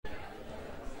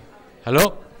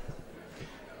Hello?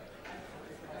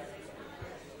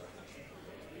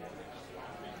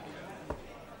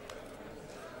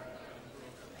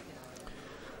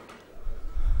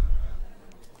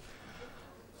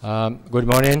 Good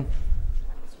morning.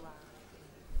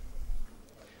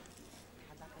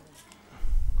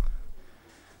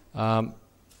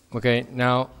 Okay,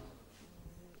 now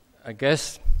I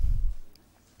guess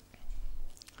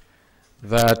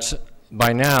that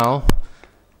by now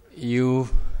you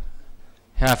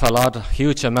have a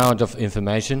huge amount of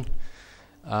information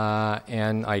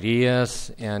and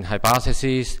ideas and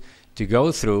hypotheses to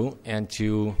go through and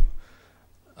to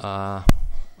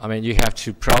you have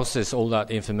to process all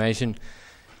that information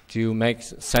to make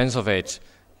sense of it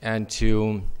and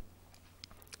to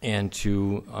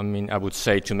I would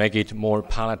say to make it more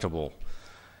palatable.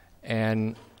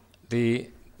 And the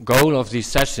goal of this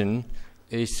session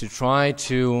is to try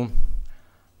to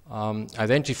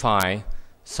identify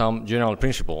some general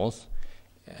principles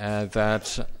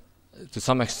that to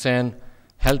some extent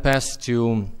help us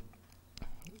to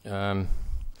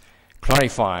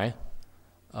clarify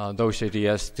those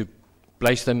ideas, to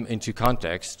place them into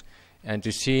context, and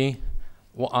to see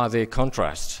what are the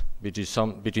contrasts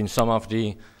between some of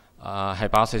the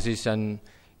hypotheses and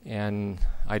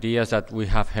ideas that we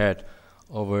have heard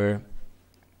over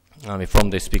from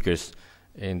the speakers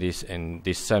in this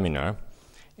seminar.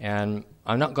 And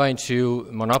I'm not going to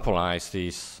monopolize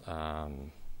this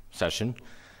session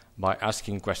by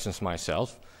asking questions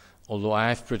myself, although I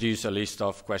have produced a list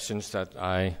of questions that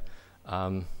I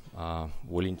am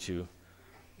willing to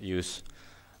use.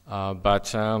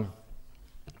 But I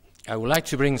would like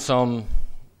to bring some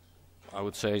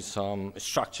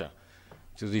structure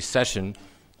to this session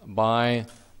by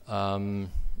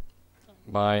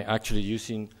actually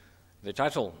using the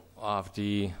title of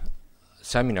the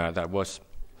seminar that was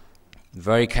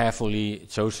very carefully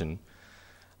chosen.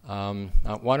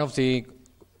 One of the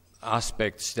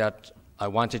aspects that I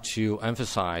wanted to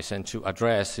emphasize and to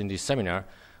address in this seminar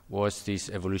was this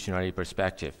evolutionary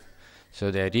perspective. So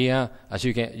the idea, as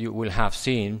you will have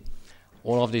seen,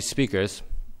 all of these speakers,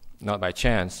 not by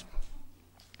chance,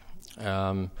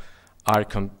 are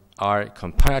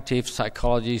comparative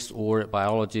psychologists or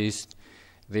biologists.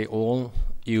 They all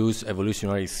use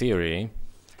evolutionary theory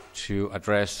to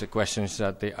address the questions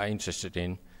that they are interested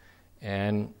in,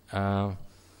 and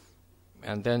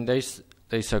then they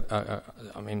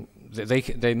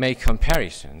make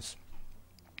comparisons.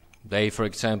 They, for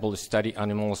example, study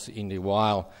animals in the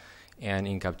wild and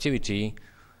in captivity,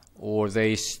 or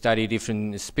they study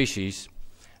different species.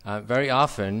 Very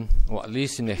often, or at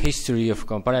least in the history of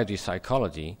comparative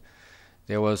psychology,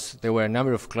 there were a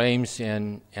number of claims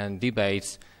and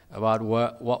debates about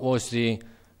what was the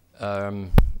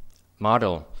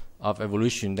model of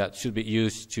evolution that should be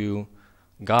used to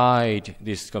guide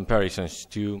these comparisons,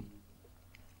 to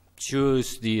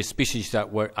choose the species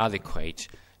that were adequate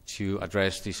to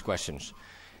address these questions.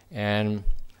 And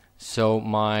so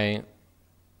I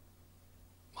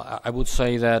would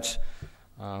say that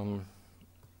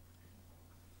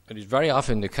it is very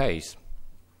often the case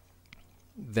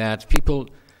that people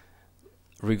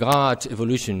regard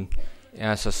evolution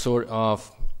as a sort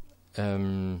of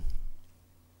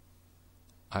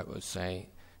I would say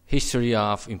history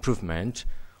of improvement,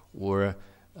 or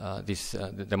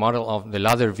the model of the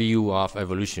ladder view of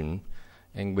evolution,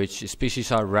 in which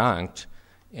species are ranked,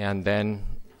 and then,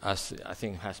 as I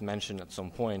think has mentioned at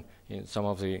some point in some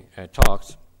of the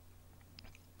talks,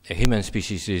 a human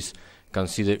species is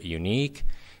considered unique,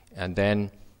 and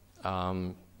then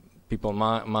people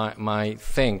might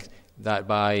think that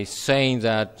by saying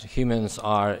that humans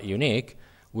are unique,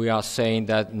 we are saying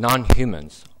that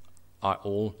non-humans are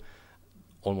all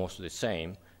almost the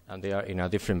same, and they are in a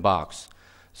different box.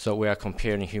 So we are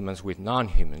comparing humans with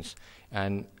non-humans,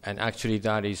 and actually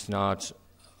that is not,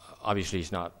 obviously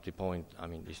it's not the point,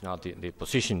 it's not the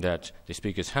position that the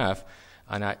speakers have,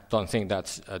 and I don't think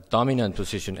that's a dominant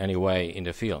position anyway in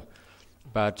the field.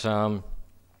 But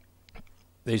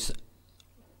there's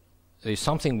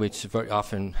something which very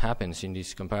often happens in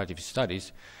these comparative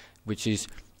studies, which is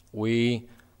we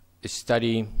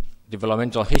study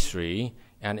developmental history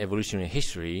and evolutionary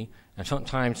history, and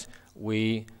sometimes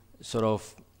we sort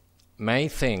of may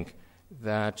think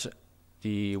that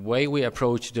the way we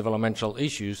approach developmental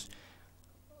issues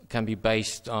can be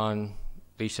based on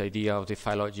this idea of the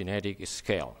phylogenetic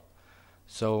scale.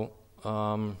 So,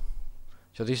 so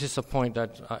this is a point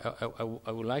that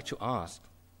I would like to ask.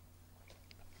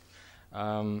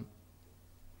 To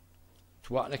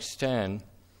what extent,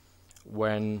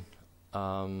 when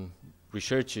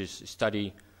researchers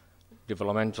study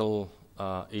developmental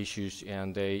issues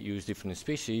and they use different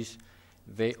species,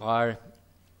 they are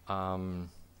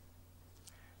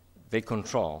they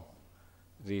control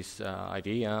this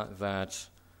idea that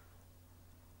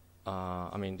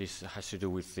I mean, this has to do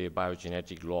with the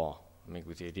biogenetic law. I mean,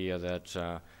 with the idea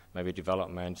that maybe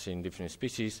development in different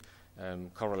species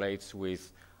correlates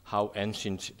with how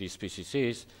ancient this species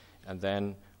is, and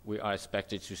then we are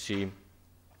expected to see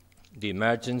the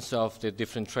emergence of the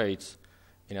different traits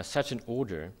in a certain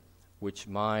order, which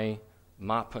might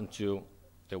map onto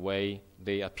the way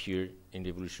they appear in the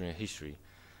evolutionary history.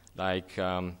 Like,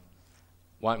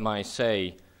 one might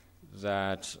say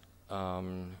that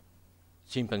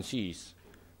chimpanzees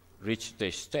reach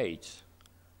the stage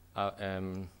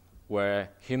where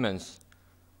humans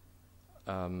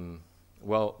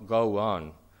will go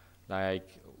on, like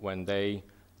when they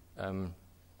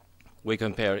we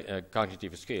compare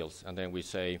cognitive skills, and then we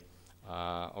say,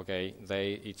 okay,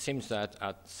 it seems that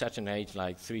at certain age,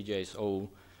 like 3 years old,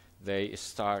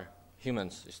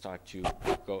 humans start to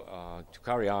go to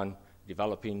carry on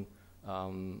developing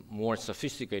more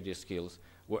sophisticated skills.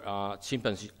 Where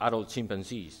adult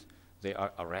chimpanzees, they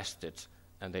are arrested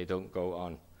and they don't go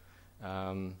on.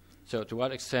 So to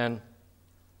what extent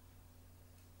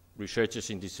researchers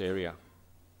in this area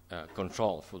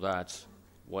control for that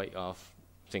way of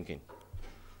thinking?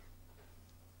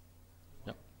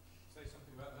 Yeah. Say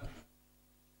something about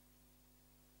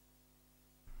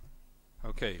that.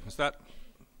 Okay, is that?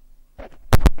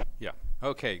 Yeah.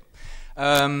 Okay.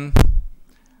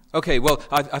 Okay, well,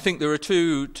 I think there are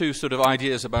two sort of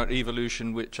ideas about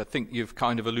evolution which I think you've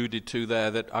kind of alluded to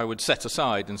there that I would set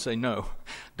aside and say, no,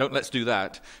 let's do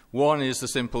that. One is the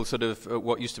simple sort of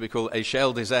what used to be called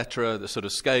échelle des êtres, the sort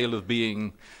of scale of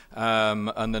being,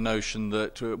 and the notion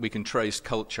that we can trace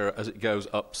culture as it goes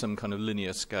up some kind of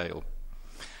linear scale.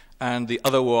 And the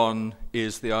other one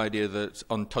is the idea that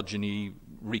ontogeny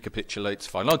recapitulates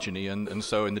phylogeny, and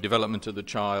so in the development of the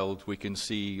child we can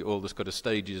see all the kind of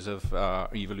stages of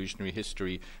evolutionary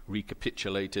history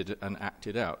recapitulated and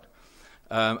acted out.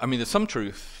 I mean, there's some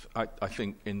truth, I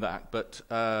think, in that, but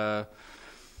there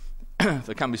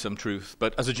can be some truth,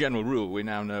 but as a general rule we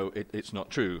now know it's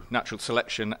not true. Natural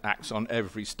selection acts on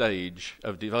every stage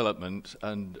of development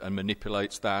and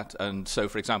manipulates that, and so,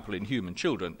 for example, in human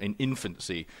children, in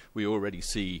infancy, we already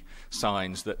see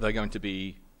signs that they're going to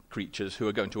be creatures who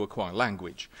are going to acquire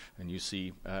language, and you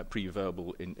see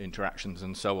pre-verbal interactions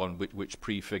and so on which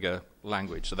prefigure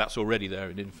language. So that's already there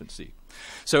in infancy.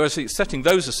 So as setting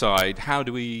those aside, how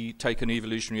do we take an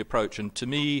evolutionary approach? And to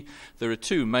me, there are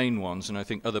two main ones, and I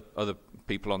think other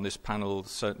people on this panel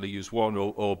certainly use one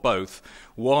or both.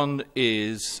 One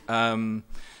is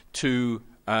to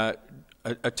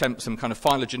attempt some kind of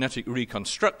phylogenetic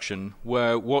reconstruction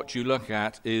where what you look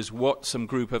at is what some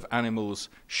group of animals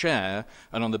share,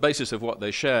 and on the basis of what they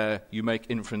share you make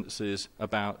inferences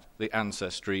about the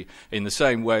ancestry in the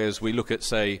same way as we look at,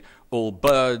 say, all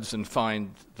birds and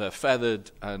find they're feathered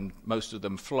and most of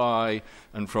them fly,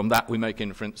 and from that we make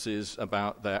inferences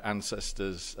about their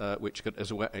ancestors which could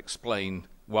as well explain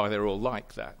why they're all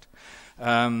like that.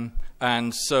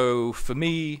 And so for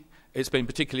me it's been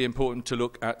particularly important to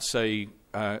look at, say,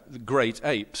 the great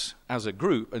apes as a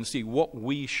group and see what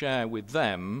we share with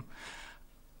them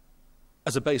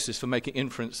as a basis for making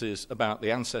inferences about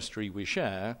the ancestry we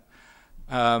share,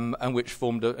 and which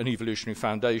formed an evolutionary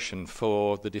foundation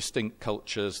for the distinct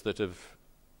cultures that have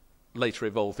later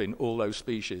evolved in all those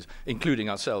species, including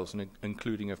ourselves, and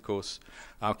including, of course,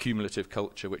 our cumulative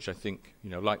culture, which I think,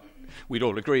 like we'd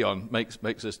all agree on,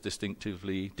 makes us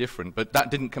distinctively different. But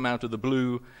that didn't come out of the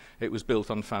blue. It was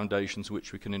built on foundations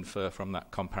which we can infer from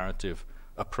that comparative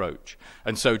approach.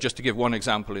 And so just to give one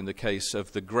example, in the case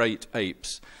of the great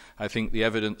apes, I think the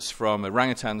evidence from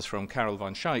orangutans, from Karel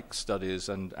van Schaik's studies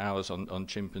and ours on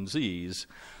chimpanzees,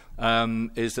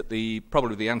 is that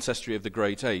probably the ancestry of the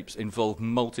great apes involved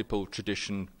multiple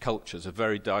tradition cultures of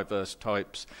very diverse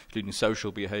types, including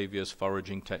social behaviors,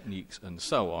 foraging techniques, and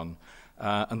so on.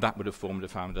 And that would have formed a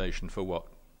foundation for what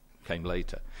came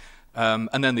later.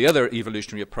 And then the other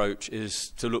evolutionary approach is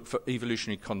to look for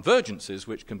evolutionary convergences,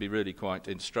 which can be really quite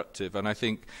instructive. And I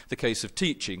think the case of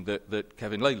teaching that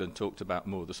Kevin Leyland talked about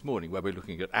more this morning, where we're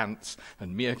looking at ants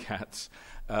and meerkats,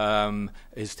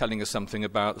 is telling us something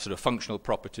about the sort of functional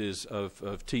properties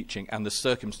of teaching and the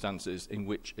circumstances in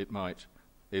which it might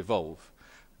evolve.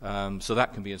 So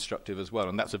that can be instructive as well,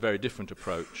 and that's a very different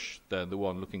approach than the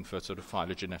one looking for sort of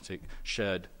phylogenetic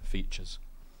shared features.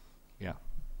 Yeah.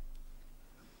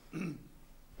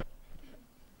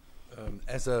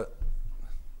 As a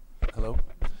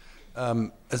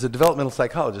developmental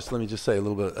psychologist, let me just say a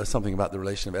little bit something about the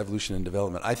relation of evolution and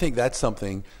development. I think that's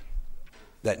something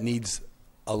that needs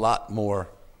a lot more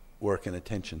work and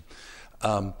attention.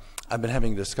 I've been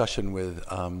having a discussion with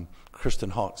Kristen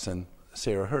Hawkes and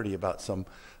Sarah Hurdy about some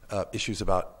issues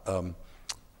about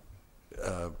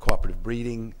cooperative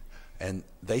breeding, and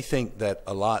they think that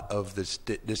a lot of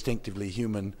the distinctively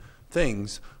human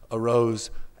things arose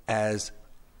as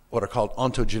what are called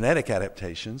ontogenetic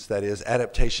adaptations, that is,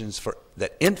 adaptations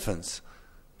that infants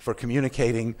for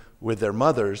communicating with their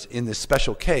mothers in this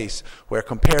special case where,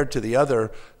 compared to the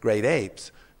other great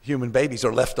apes, human babies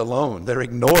are left alone. They're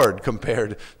ignored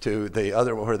compared to the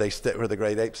other where the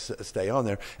great apes stay on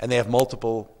there, and they have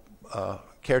multiple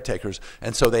caretakers,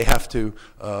 and so they have to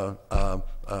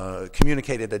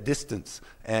communicate at a distance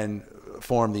and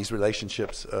form these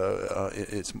relationships.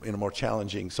 It's in a more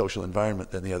challenging social environment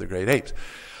than the other great apes.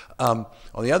 On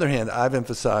the other hand, I've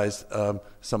emphasized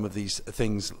some of these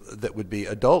things that would be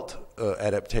adult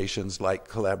adaptations, like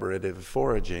collaborative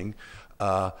foraging.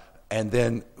 And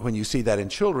then when you see that in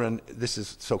children, this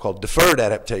is so-called deferred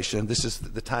adaptation. This is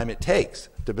the time it takes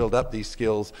to build up these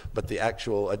skills, but the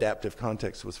actual adaptive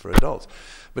context was for adults.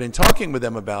 But in talking with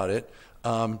them about it,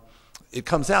 it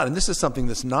comes out, and this is something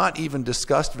that's not even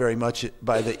discussed very much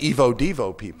by the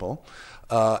Evo-Devo people,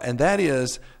 and that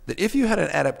is that if you had an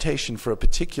adaptation for a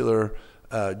particular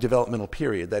developmental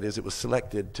period, that is, it was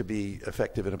selected to be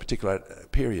effective in a particular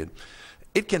period,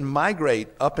 it can migrate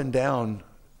up and down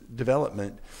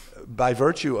development by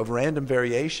virtue of random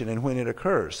variation in when it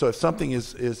occurs. So if something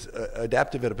is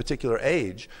adaptive at a particular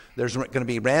age, there's going to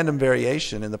be random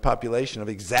variation in the population of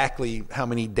exactly how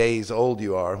many days old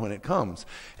you are when it comes.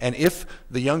 And if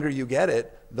the younger you get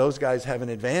it, those guys have an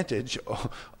advantage,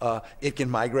 it can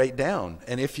migrate down.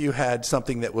 And if you had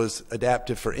something that was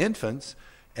adaptive for infants,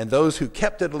 and those who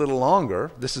kept it a little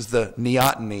longer, this is the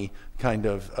neoteny kind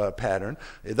of pattern,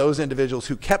 those individuals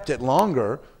who kept it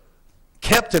longer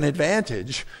kept an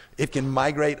advantage, it can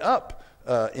migrate up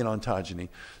in ontogeny.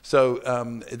 So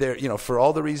there, for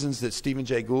all the reasons that Stephen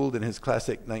Jay Gould in his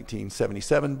classic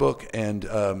 1977 book and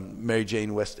Mary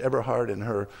Jane West Eberhard in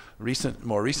her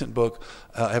more recent book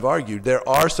have argued, there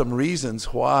are some reasons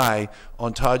why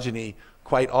ontogeny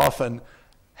quite often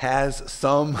has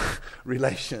some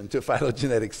relation to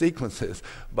phylogenetic sequences,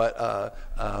 but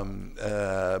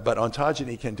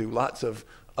ontogeny can do lots of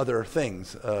other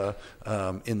things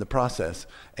in the process.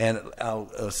 And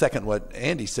I'll second what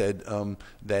Andy said,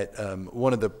 that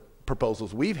one of the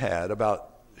proposals we've had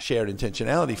about shared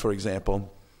intentionality, for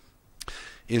example,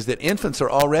 is that infants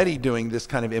are already doing this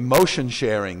kind of emotion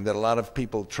sharing that a lot of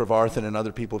people, Trevarthen and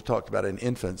other people, have talked about in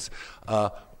infants,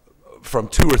 from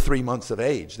 2 or 3 months of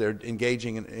age. They're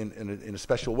engaging in a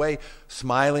special way,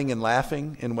 smiling and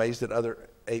laughing in ways that other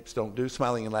apes don't do,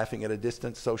 smiling and laughing at a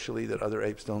distance socially that other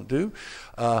apes don't do.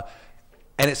 And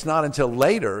it's not until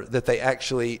later that they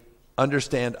actually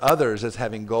understand others as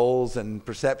having goals and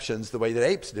perceptions the way that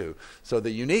apes do. So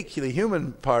the uniquely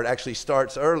human part actually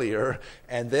starts earlier,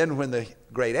 and then when the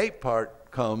great ape part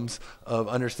comes of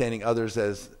understanding others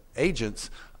as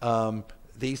agents,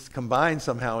 these combine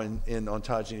somehow in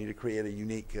ontogeny to create a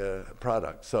unique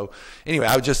product. So anyway,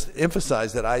 I would just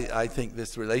emphasize that I think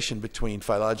this relation between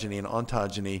phylogeny and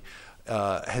ontogeny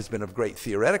has been of great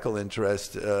theoretical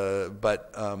interest,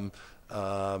 but the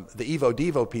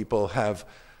Evo-Devo people have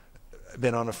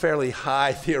been on a fairly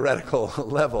high theoretical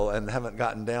level and haven't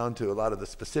gotten down to a lot of the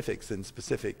specifics in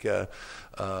specific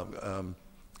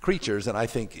creatures, and I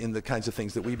think in the kinds of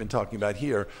things that we've been talking about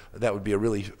here, that would be a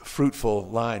really fruitful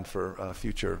line for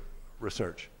future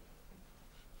research.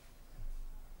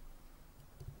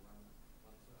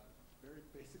 Very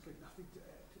basically nothing to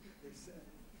add to what they said.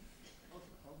 I'll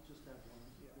just add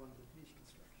one of the niche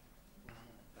construction.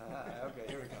 Okay,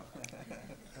 here we go.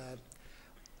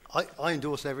 I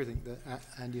endorse everything that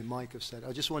Andy and Mike have said.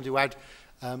 I just wanted to add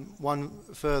one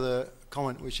further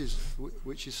comment, which is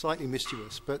slightly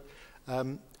mischievous, but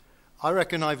I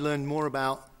reckon I've learned more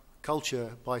about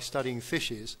culture by studying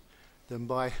fishes than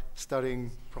by studying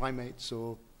primates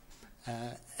or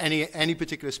any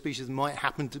particular species that might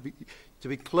happen to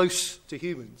be close to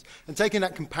humans. And taking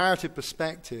that comparative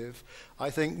perspective,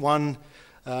 I think one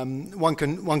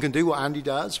can do what Andy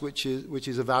does, which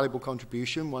is a valuable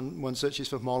contribution. One searches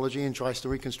for homology and tries to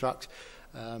reconstruct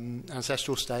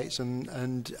ancestral states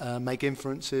and make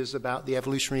inferences about the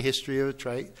evolutionary history of a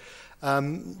trait.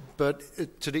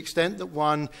 But to the extent that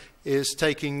one is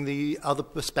taking the other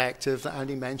perspective that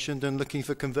Andy mentioned and looking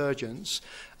for convergence,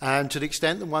 and to the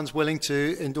extent that one's willing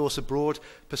to endorse a broad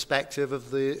perspective of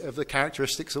the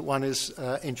characteristics that one is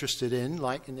interested in,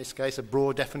 like in this case a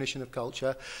broad definition of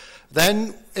culture,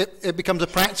 then it becomes a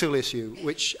practical issue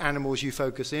which animals you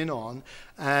focus in on.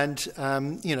 And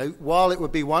while it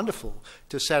would be wonderful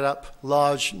to set up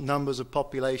large numbers of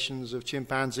populations of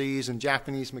chimpanzees and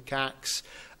Japanese macaques,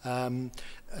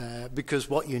 because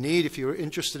what you need, if you're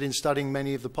interested in studying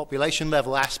many of the population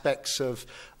level aspects of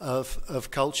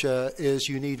culture, is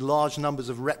you need large numbers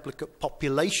of replicate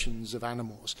populations of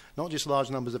animals, not just large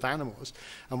numbers of animals.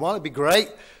 And while it'd be great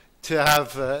to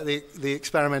have the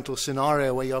experimental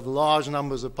scenario where you have large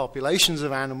numbers of populations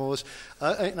of animals,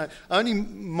 only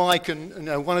Mike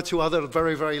and one or two other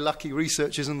very, very lucky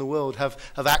researchers in the world have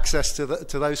access to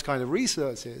those kind of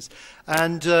resources.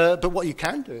 And but what you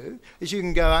can do is you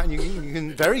can go out and you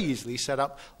can very easily set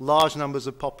up large numbers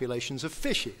of populations of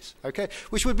fishes, okay,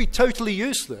 which would be totally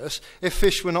useless if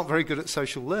fish were not very good at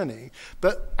social learning.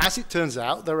 But as it turns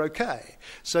out, they're okay.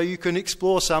 So you can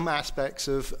explore some aspects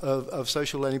of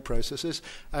social learning processes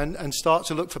and start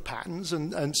to look for patterns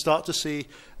and start to see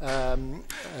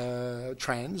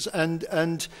trends,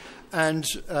 and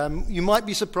you might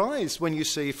be surprised when you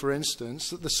see, for instance,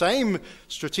 that the same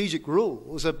strategic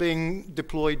rules are being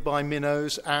deployed by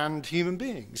minnows and human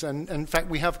beings. And in fact,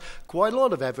 we have quite a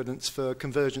lot of evidence for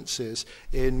convergences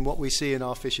in what we see in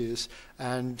our fishes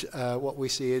and what we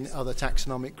see in other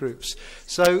taxonomic groups.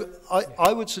 So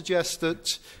I would suggest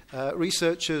that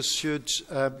researchers should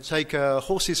take a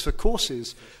horses for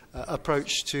courses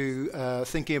approach to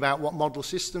thinking about what model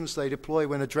systems they deploy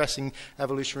when addressing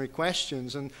evolutionary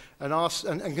questions, and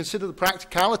consider the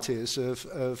practicalities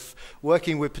of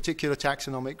working with particular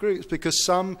taxonomic groups, because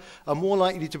some are more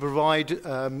likely to provide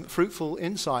fruitful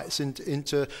insights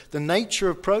into the nature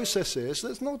of processes.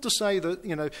 That's not to say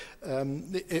that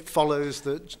it follows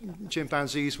that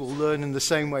chimpanzees will learn in the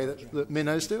same way that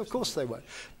minnows do. Of course they won't.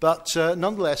 But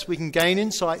nonetheless, we can gain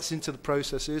insights into the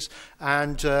processes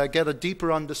and get a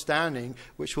deeper understanding,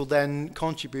 which will then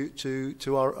contribute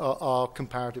to our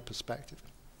comparative perspective.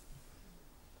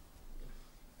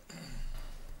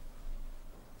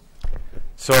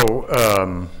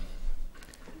 So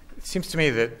it seems to me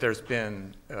that there's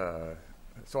been,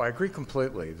 so I agree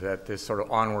completely that this sort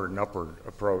of onward and upward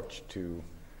approach to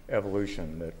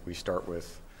evolution that we start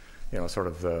with, sort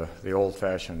of the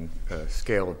old-fashioned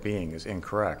scale of being is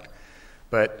incorrect.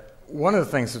 But one of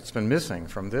the things that's been missing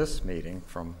from this meeting,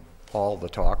 from all the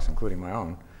talks, including my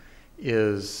own,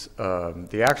 is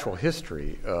the actual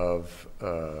history of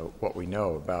what we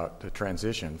know about the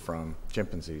transition from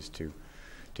chimpanzees to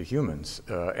humans.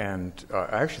 And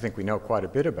I actually think we know quite a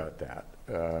bit about that.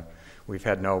 We've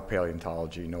had no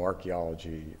paleontology, no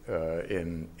archaeology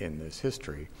in this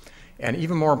history. And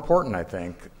even more important, I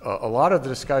think, a lot of the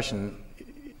discussion,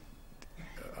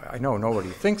 I know nobody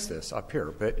thinks this up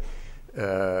here, but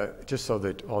just so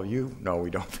that all you know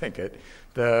we don't think it,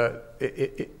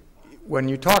 when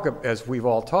you talk, as we've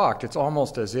all talked, it's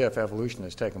almost as if evolution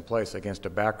has taken place against a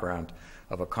background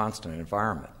of a constant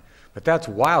environment. But that's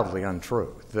wildly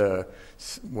untrue.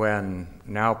 When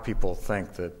now people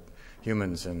think that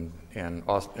humans and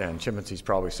chimpanzees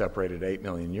probably separated 8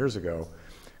 million years ago,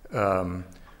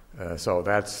 so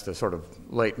that's the sort of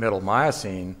late middle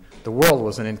Miocene, the world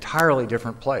was an entirely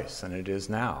different place than it is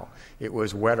now. It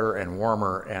was wetter and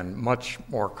warmer and much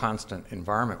more constant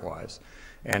environment-wise.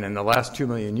 And in the last 2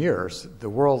 million years, the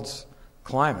world's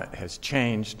climate has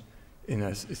changed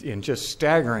in just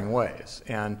staggering ways.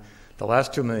 And the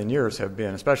last 2 million years have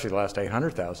been, especially the last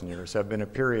 800,000 years, have been a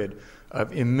period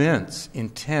of immense,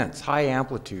 intense, high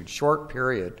amplitude, short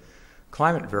period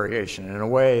climate variation in a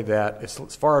way that, as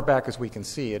far back as we can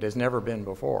see, it has never been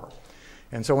before.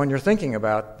 And so when you're thinking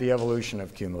about the evolution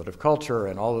of cumulative culture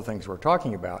and all the things we're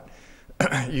talking about,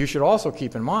 you should also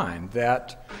keep in mind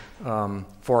that,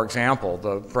 for example,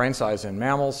 the brain size in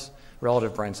mammals,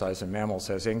 relative brain size in mammals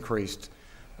has increased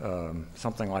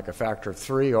something like a factor of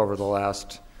 3 over the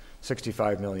last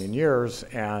 65 million years,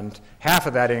 and half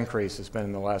of that increase has been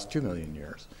in the last 2 million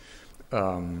years.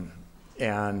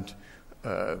 And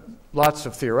lots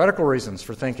of theoretical reasons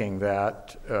for thinking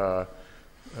that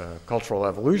cultural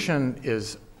evolution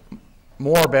is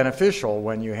more beneficial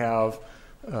when you have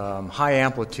high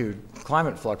amplitude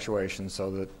climate fluctuations,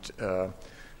 so that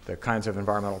the kinds of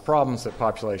environmental problems that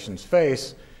populations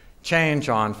face change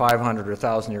on 500 or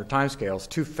 1,000-year timescales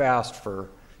too fast for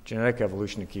genetic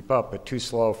evolution to keep up, but too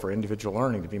slow for individual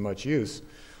learning to be much use.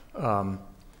 And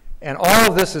all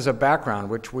of this is a background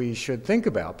which we should think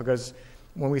about, because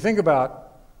when we think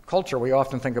about culture, we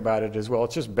often think about it as, well,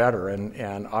 it's just better,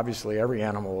 and obviously every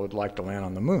animal would like to land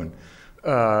on the moon.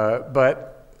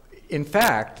 But in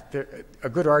fact, a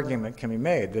good argument can be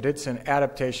made that it's an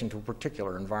adaptation to a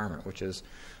particular environment, which is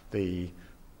the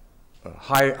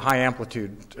high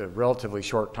amplitude, relatively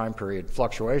short time period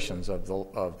fluctuations of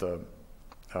the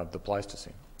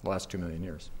Pleistocene, the last 2 million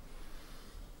years.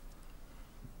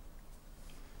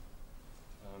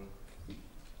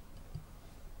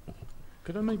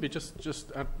 Could I maybe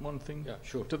just add one thing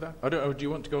to that? Do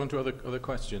you want to go on to other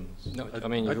questions? No, I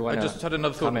mean, if you want I just had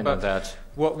another thought about that.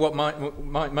 What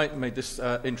Mike made this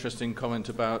interesting comment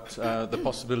about the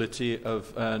possibility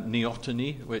of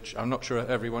neoteny, which I'm not sure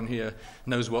everyone here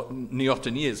knows what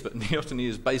neoteny is, but neoteny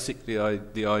is basically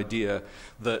the idea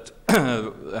that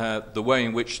the way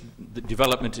in which the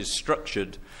development is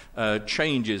structured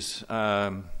changes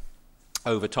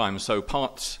over time. So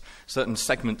certain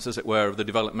segments, as it were, of the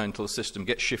developmental system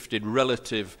get shifted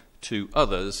relative to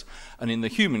others. And in the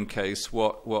human case,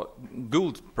 what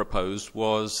Gould proposed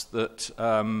was that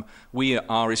we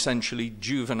are essentially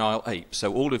juvenile apes.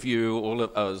 So all of you, all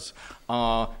of us,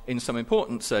 are, in some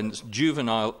important sense,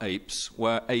 juvenile apes,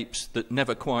 were apes that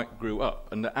never quite grew up.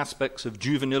 And the aspects of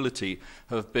juvenility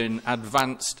have been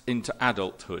advanced into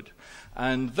adulthood.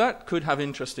 And that could have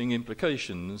interesting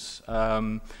implications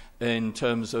in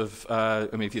terms of, I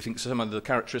mean, if you think some of the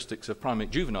characteristics of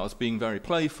primate juveniles being very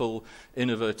playful,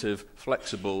 innovative,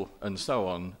 flexible, and so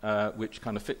on, which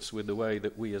kind of fits with the way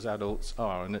that we as adults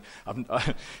are. And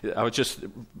I was just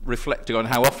reflecting on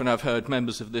how often I've heard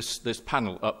members of this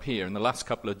panel up here in the last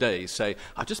couple of days say,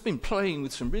 I've just been playing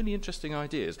with some really interesting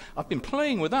ideas. I've been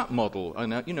playing with that model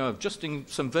and, adjusting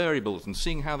some variables and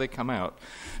seeing how they come out.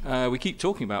 We keep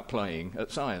talking about playing at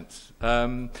science.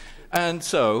 And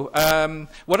so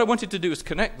what I wanted to do is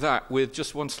connect that with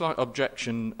just one slight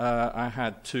objection I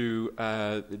had to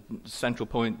the central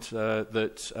point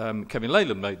that Kevin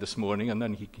Leyland made this morning, and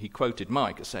then he quoted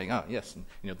Mike as saying, yes,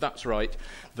 that's right,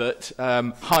 that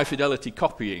high-fidelity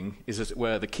copying is, as it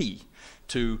were, the key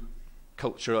to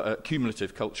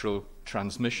cumulative cultural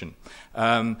transmission.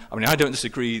 I mean, I don't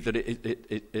disagree that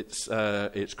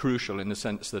it's crucial in the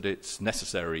sense that it's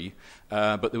necessary,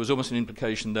 but there was almost an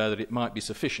implication there that it might be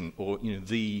sufficient, or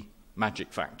the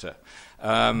magic factor.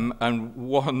 And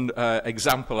one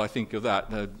example, I think, of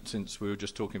that, since we were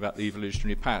just talking about the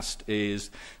evolutionary past, is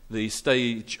the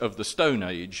stage of the Stone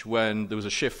Age when there was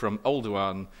a shift from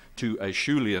Oldowan to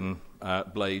Acheulean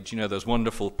blades. Those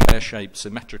wonderful pear-shaped,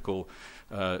 symmetrical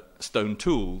stone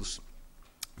tools.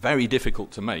 Very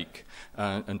difficult to make,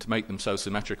 and to make them so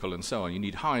symmetrical and so on. You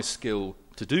need high skill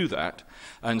to do that.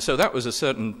 And so that was a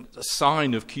certain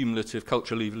sign of cumulative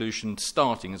cultural evolution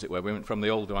starting, as it were. We went from the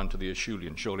Oldowan to the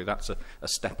Acheulean. Surely that's a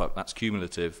step up, that's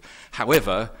cumulative.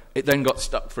 However, it then got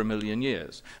stuck for 1 million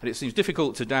years. And it seems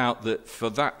difficult to doubt that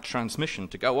for that transmission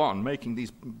to go on, making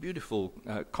these beautiful,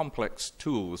 complex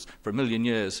tools for 1 million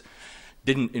years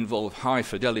didn't involve high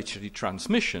fidelity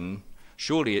transmission.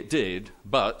 Surely it did,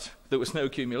 but there was no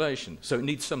accumulation, so it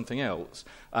needs something else.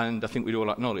 And I think we'd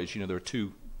all acknowledge, there are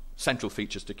two central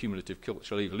features to cumulative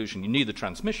cultural evolution. You need the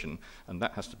transmission, and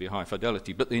that has to be high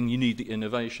fidelity, but then you need the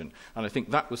innovation. And I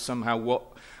think that was somehow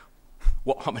what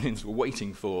hominins were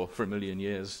waiting for 1 million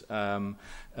years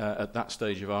at that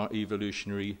stage of our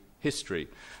evolutionary history.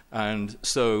 And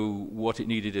so what it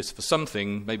needed is for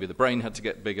something, maybe the brain had to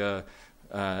get bigger,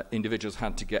 individuals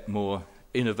had to get more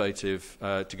innovative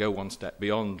to go one step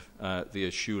beyond the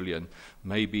Acheulean.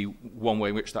 Maybe one way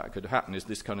in which that could happen is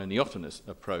this kind of neotenous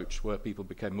approach where people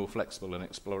became more flexible and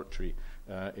exploratory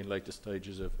in later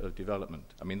stages of development.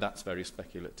 I mean, that's very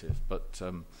speculative, but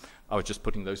I was just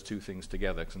putting those two things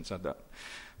together since that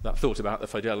thought about the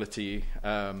fidelity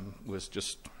was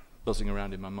just buzzing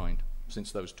around in my mind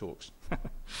since those talks.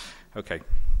 Okay.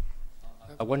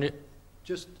 I wonder...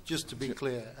 Just to be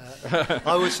clear,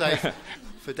 I would say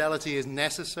fidelity is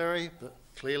necessary, but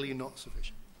clearly not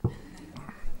sufficient.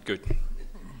 Good.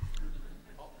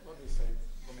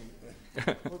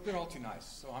 We've been all too nice,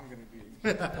 so I'm going to be...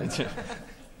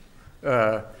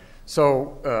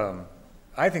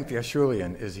 I think the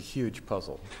Acheulean is a huge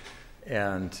puzzle,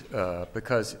 and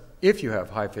because if you have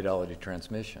high fidelity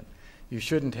transmission, you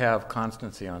shouldn't have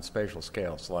constancy on spatial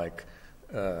scales like...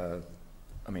 the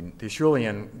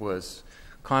Acheulean was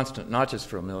constant not just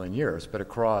for 1 million years, but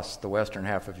across the western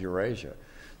half of Eurasia.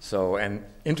 So, and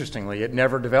interestingly, it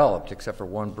never developed except for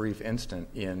one brief instant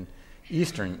in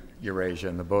eastern Eurasia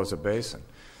in the Boza Basin.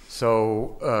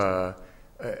 So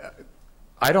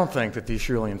I don't think that the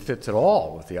Acheulean fits at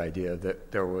all with the idea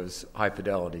that there was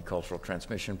high-fidelity cultural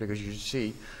transmission, because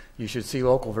you should see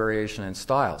local variation in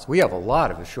styles. We have a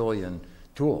lot of Acheulean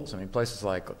tools. I mean, places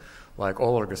like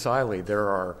Oler-Gesaile, there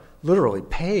are literally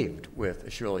paved with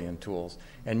Acheulean tools,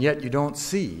 and yet you don't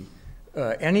see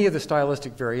any of the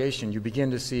stylistic variation you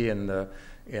begin to see in the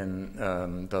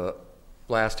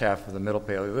last half of the Middle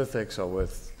Paleolithic, so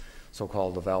with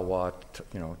so-called the Valois,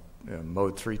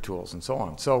 Mode 3 tools and so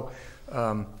on. So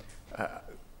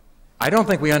I don't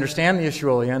think we understand the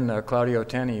Acheulean. Claudio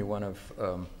Teni, one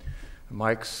of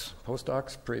Mike's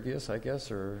postdocs, previous, I guess,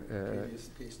 or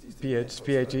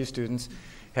PhD students,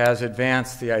 has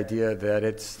advanced the idea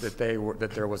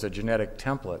that there was a genetic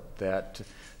template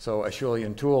so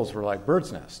Acheulean tools were like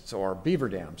birds' nests or beaver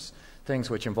dams, things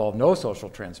which involve no social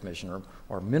transmission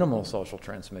or minimal social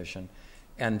transmission,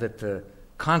 and that the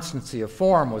constancy of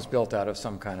form was built out of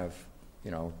some kind of,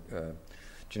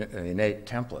 innate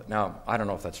template. Now, I don't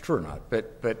know if that's true or not,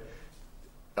 but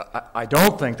I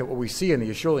don't think that what we see in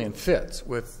the Acheulean fits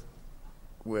with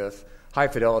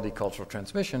high-fidelity cultural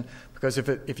transmission, because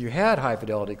if you had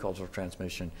high-fidelity cultural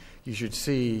transmission, you should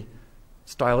see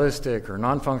stylistic or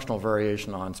non-functional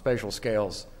variation on spatial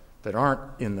scales that aren't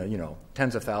in the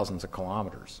tens of thousands of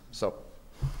kilometers. So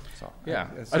yeah,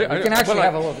 we can actually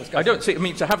have a little discussion. I don't see. I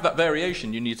mean, to have that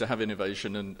variation, you need to have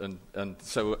innovation, and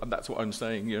so that's what I'm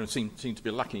saying. Seem to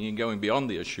be lacking in going beyond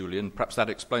the Acheulean. Perhaps that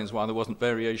explains why there wasn't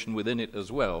variation within it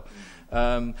as well.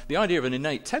 The idea of an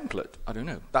innate template, I don't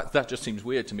know. That just seems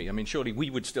weird to me. I mean, surely we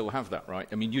would still have that, right?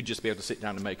 I mean, you'd just be able to sit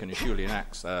down and make an Acheulean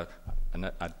axe,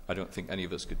 and I don't think any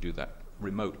of us could do that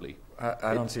remotely.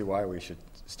 I don't see why we should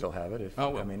still have it.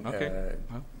 Okay.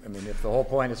 I mean, if the whole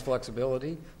point is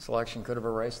flexibility, selection could have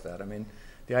erased that. I mean,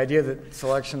 the idea that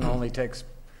selection only takes,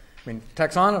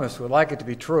 taxonomists would like it to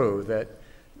be true that,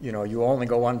 you only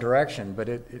go one direction, but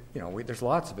there's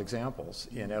lots of examples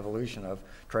in evolution of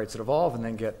traits that evolve and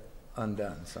then get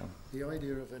undone. So the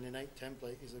idea of an innate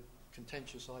template is a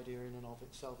contentious idea in and of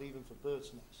itself, even for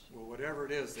birds' nests. Well, whatever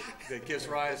it is that gives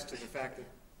rise to the fact that.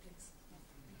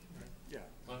 Yeah.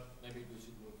 Well, maybe we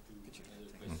should move to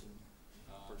another question.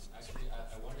 Actually,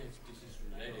 I wonder if this is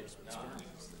related now.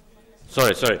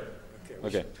 Sorry.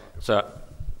 Okay. So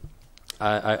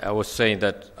I was saying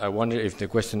that I wonder if the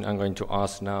question I'm going to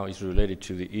ask now is related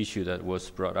to the issue that was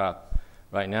brought up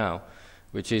right now,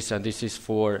 which is, and this is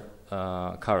for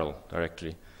Carl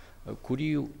directly. Could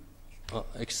you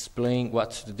explain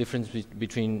what's the difference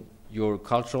between your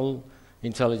cultural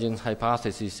intelligence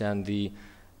hypothesis and the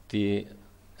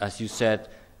as you said,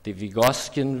 the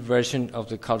Vygotskian version of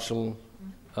the cultural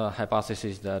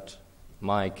hypothesis that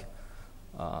Mike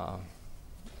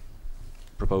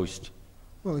proposed?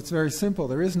 Well, it's very simple.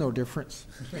 There is no difference.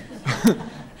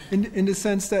 in the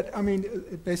sense that,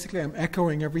 basically I'm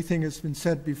echoing everything that's been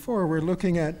said before. We're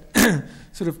looking at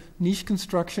sort of niche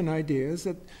construction ideas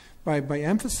that by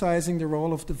emphasizing the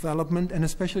role of development and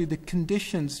especially the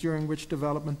conditions during which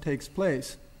development takes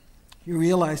place, you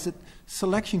realize that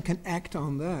selection can act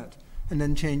on that and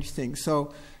then change things.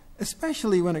 So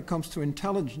especially when it comes to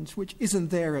intelligence, which isn't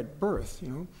there at birth.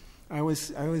 I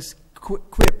always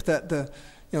quip that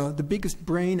the biggest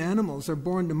brain animals are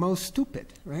born the most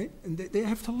stupid, right? And they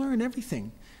have to learn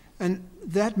everything. And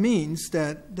that means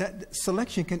that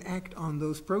selection can act on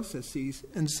those processes.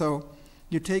 And so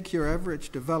you take your average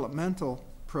developmental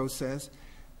process,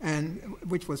 and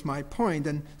which was my point,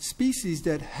 and species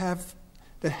that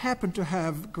happen to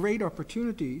have great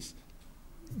opportunities,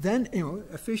 then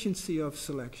efficiency of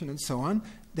selection and so on,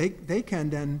 they can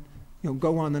then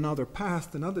go on another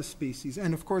path than other species.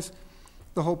 And of course,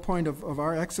 the whole point of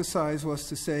our exercise was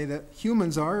to say that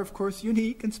humans are, of course,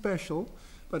 unique and special.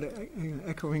 But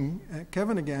echoing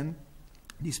Kevin again,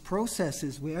 these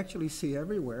processes we actually see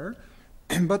everywhere,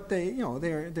 but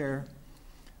they're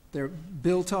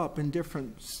built up in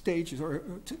different stages or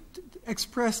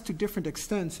expressed to different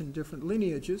extents in different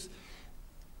lineages.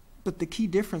 But the key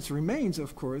difference remains,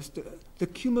 of course, the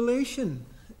accumulation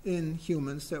in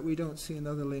humans that we don't see in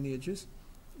other lineages,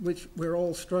 which we're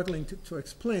all struggling to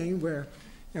explain, where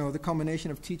the combination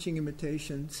of teaching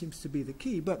imitation seems to be the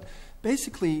key. But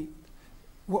basically,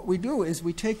 what we do is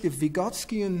we take the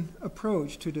Vygotskian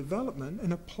approach to development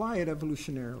and apply it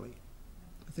evolutionarily.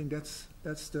 I think that's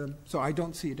so I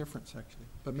don't see a difference, actually,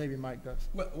 but maybe Mike does.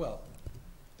 Well,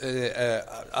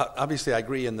 obviously I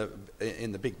agree in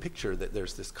the big picture that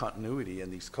there's this continuity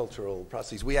in these cultural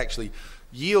processes. We actually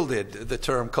yielded the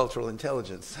term cultural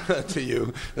intelligence to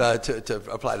you to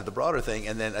apply to the broader thing,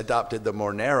 and then adopted the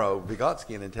more narrow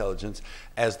Vygotskian intelligence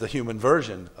as the human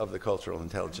version of the cultural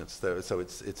intelligence. So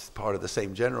it's part of the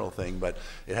same general thing, but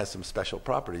it has some special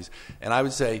properties. And I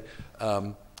would say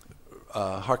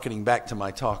hearkening back to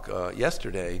my talk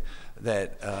yesterday,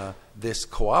 that this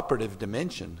cooperative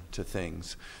dimension to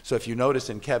things. So if you notice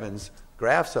in Kevin's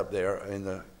graphs up there, in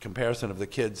the comparison of the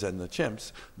kids and the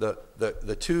chimps,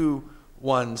 the two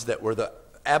ones that were the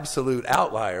absolute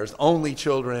outliers, only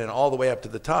children and all the way up to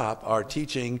the top, are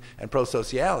teaching and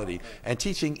prosociality. And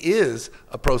teaching is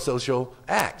a prosocial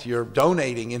act. You're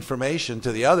donating information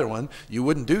to the other one. You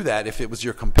wouldn't do that if it was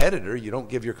your competitor. You don't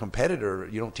give your competitor,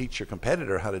 you don't teach your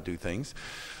competitor how to do things.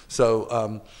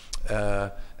 So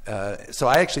so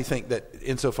I actually think that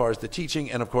insofar as the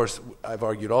teaching, and of course I've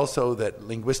argued also that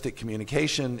linguistic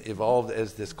communication evolved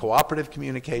as this cooperative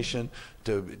communication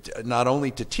to not only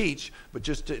to teach, but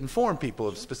just to inform people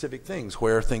of specific things,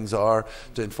 where things are,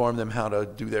 to inform them how to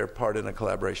do their part in a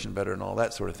collaboration better and all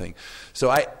that sort of thing. So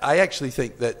I actually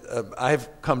think that, I've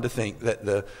come to think that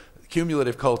the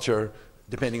cumulative culture,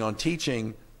 depending on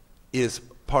teaching, is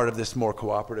part of this more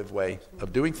cooperative way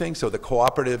of doing things. So the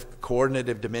cooperative,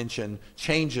 coordinative dimension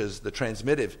changes the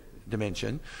transmittive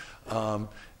dimension, and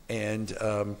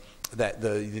that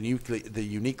the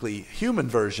uniquely human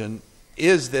version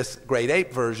is this great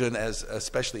ape version, as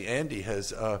especially Andy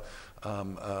has the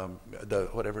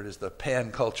whatever it is, the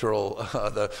pan-cultural,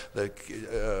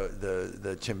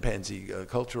 the chimpanzee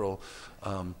cultural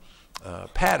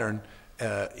pattern.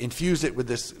 Infuse it with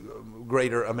this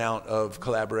greater amount of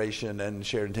collaboration and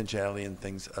shared intentionality and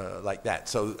things like that.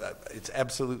 So it's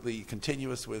absolutely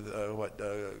continuous with what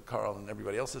Carl and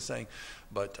everybody else is saying,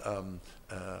 but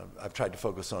I've tried to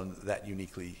focus on that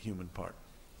uniquely human part.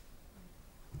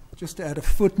 Just to add a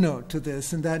footnote to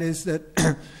this, and that is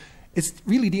that it's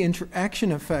really the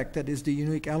interaction effect that is the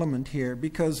unique element here,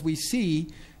 because we see,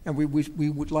 and we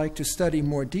would like to study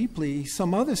more deeply,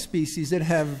 some other species that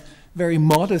have very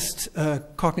modest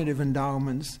cognitive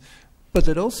endowments, but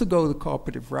that also go the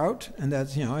cooperative route, and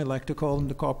that's, I like to call them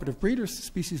the cooperative breeders,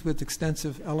 species with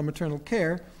extensive maternal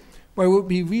care, where it would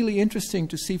be really interesting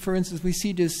to see, for instance, we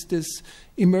see this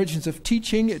emergence of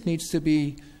teaching. It needs to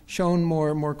be shown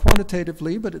more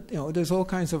quantitatively, but there's all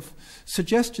kinds of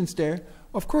suggestions there.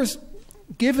 Of course,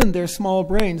 given their small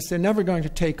brains, they're never going to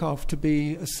take off to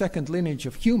be a second lineage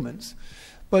of humans.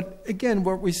 But again,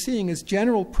 what we're seeing is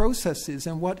general processes,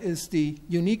 and what is the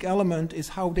unique element is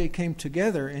how they came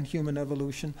together in human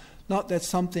evolution. Not that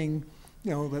something,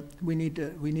 that we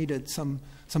needed some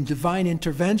divine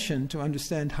intervention to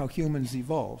understand how humans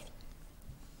evolved.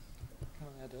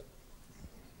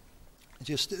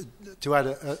 Just to add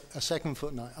a second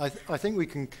footnote, I think we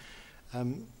can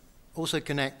also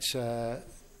connect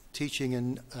teaching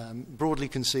and broadly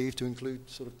conceived to include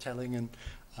sort of telling and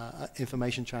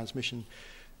information transmission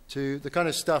to the kind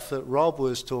of stuff that Rob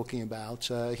was talking about.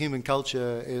 Human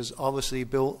culture is obviously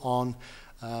built on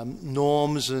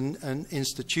norms and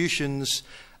institutions,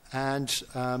 and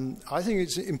I think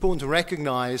it's important to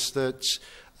recognize that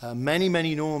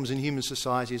many norms in human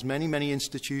societies, many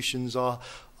institutions are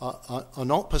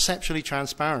not perceptually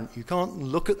transparent. You can't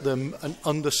look at them and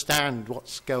understand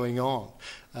what's going on.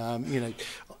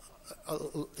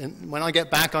 When I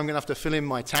get back, I'm going to have to fill in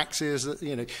my taxes.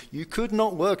 You could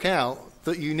not work out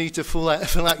that you need to fill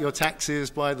out your taxes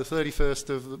by the 31st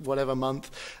of whatever month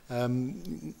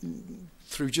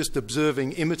through just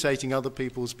imitating other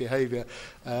people's behavior.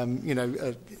 I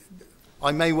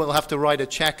may well have to write a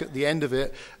check at the end of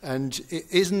it, and it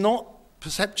is not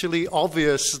perceptually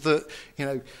obvious that,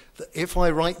 that if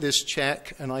I write this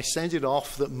check and I send it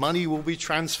off, that money will be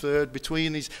transferred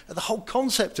between these. The whole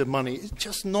concept of money is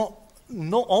just not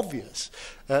obvious.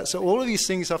 So all of these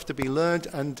things have to be learned,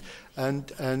 and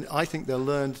I think they're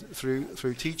learned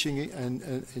through teaching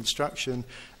and instruction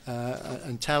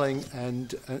and telling,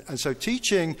 and so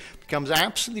teaching becomes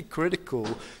absolutely critical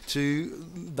to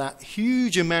that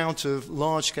huge amount of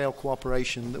large-scale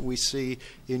cooperation that we see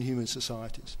in human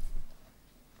societies.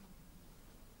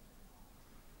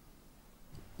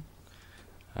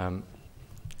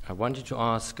 I wanted to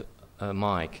ask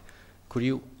Mike, could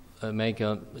you make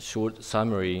a short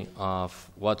summary of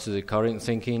what's the current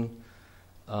thinking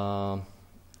on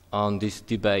this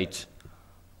debate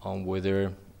on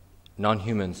whether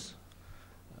non-humans,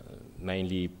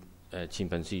 mainly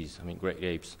chimpanzees, great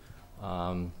apes,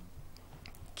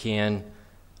 can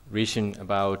reason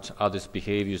about others'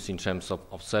 behaviors in terms of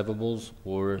observables,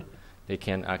 or they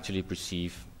can actually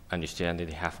perceive, understand that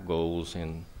they have goals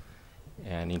and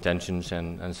intentions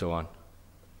and so on?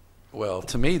 Well,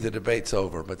 to me, the debate's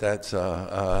over, but that's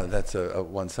a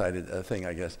one-sided thing,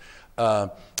 I guess.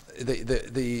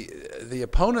 The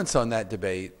opponents on that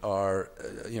debate are,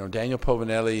 Daniel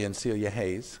Povinelli and Celia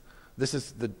Hayes. This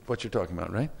is what you're talking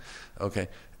about, right? Okay.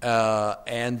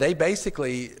 And they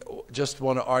basically just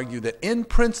want to argue that, in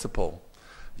principle,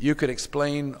 you could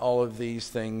explain all of these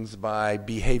things by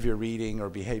behavior reading or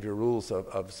behavior rules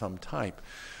of some type.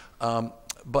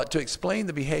 But to explain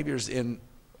the behaviors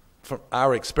from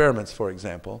our experiments, for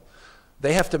example,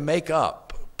 they have to make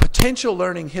up potential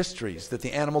learning histories that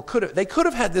the animal could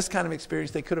have had this kind of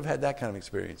experience, they could have had that kind of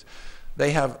experience.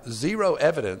 They have zero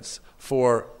evidence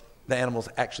for the animals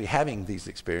actually having these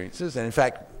experiences, and in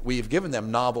fact, we have given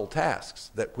them novel tasks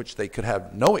which they could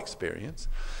have no experience.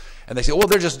 And they say, well,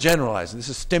 they're just generalizing. This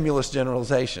is stimulus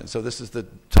generalization. So this is the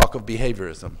talk of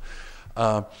behaviorism.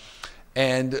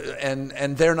 And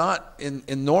they're not,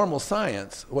 in normal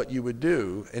science, what you would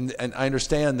do. And I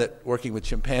understand that working with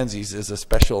chimpanzees is a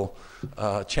special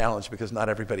challenge because not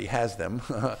everybody has them.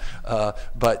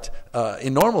 But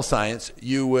in normal science,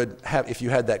 you would have, if you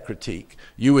had that critique,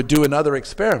 you would do another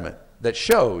experiment that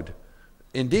showed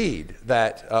indeed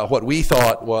that what we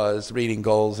thought was reading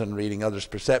goals and reading others'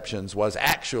 perceptions was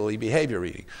actually behavior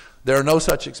reading. There are no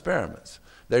such experiments.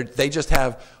 They just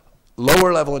have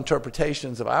lower level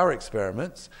interpretations of our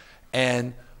experiments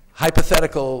and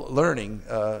hypothetical learning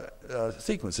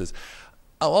sequences.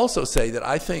 I'll also say that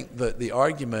I think that the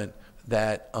argument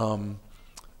that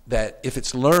if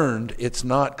it's learned, it's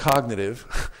not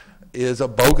cognitive is a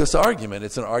bogus argument.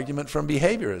 It's an argument from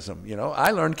behaviorism. You know,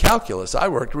 I learned calculus. I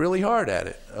worked really hard at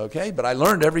it, okay? But I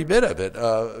learned every bit of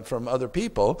it from other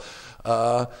people,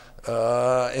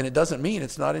 and it doesn't mean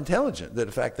it's not intelligent,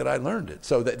 the fact that I learned it.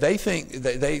 So they think,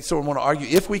 they sort of want to argue,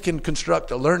 if we can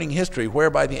construct a learning history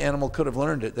whereby the animal could have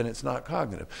learned it, then it's not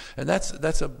cognitive. And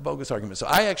that's a bogus argument. So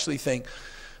I actually think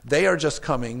they are just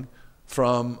coming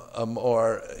from,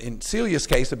 or in Celia's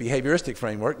case, a behavioristic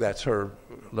framework. That's her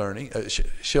learning.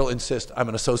 She'll insist, I'm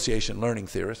an association learning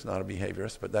theorist, not a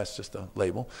behaviorist, but that's just a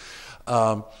label.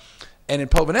 And in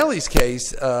Povinelli's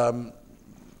case,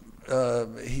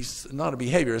 he's not a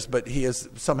behaviorist, but he has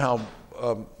somehow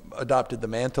adopted the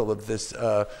mantle of this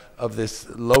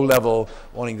low-level,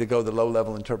 wanting to go the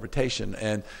low-level interpretation.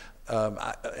 And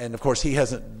of course, he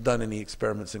hasn't done any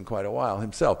experiments in quite a while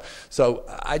himself. So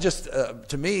I just,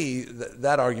 to me,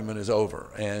 that argument is over.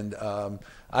 And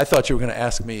I thought you were going to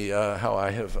ask me how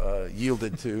I have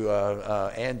yielded to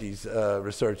Andy's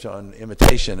research on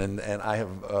imitation, and I have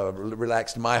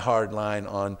relaxed my hard line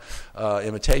on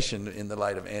imitation in the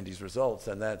light of Andy's results,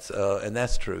 and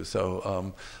that's true.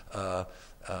 So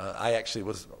I actually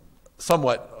was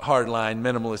somewhat hardline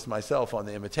minimalist myself on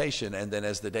the imitation, and then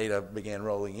as the data began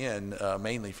rolling in,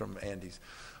 mainly from Andy's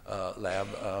lab,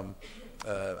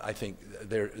 I think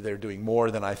they're doing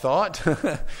more than I thought.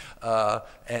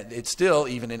 And it's still,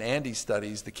 even in Andy's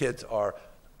studies, the kids are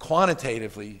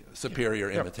quantitatively superior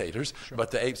imitators,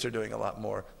 but the apes are doing a lot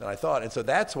more than I thought. And so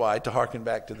that's why, to harken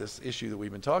back to this issue that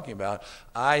we've been talking about,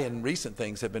 I, in recent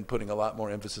things, have been putting a lot more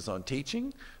emphasis on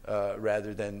teaching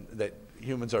rather than that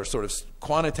humans are sort of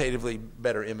quantitatively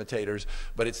better imitators,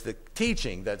 but it's the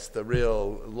teaching that's the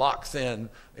real locks in.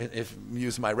 If you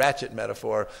use my ratchet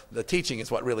metaphor, the teaching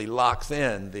is what really locks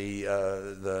in the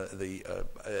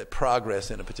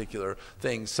progress in a particular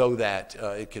thing, so that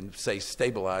it can, say,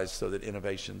 stabilize, so that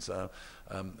innovations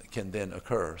can then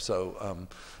occur. So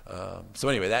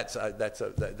anyway,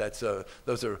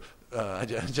 those are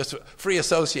just free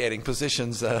associating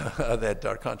positions that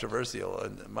are controversial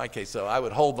in my case. So I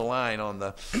would hold the line on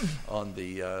the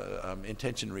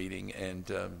intention reading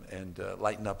and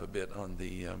lighten up a bit on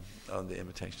the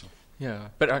invitational. Yeah,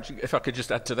 but actually, if I could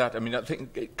just add to that, I mean, I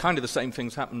think kind of the same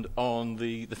things happened on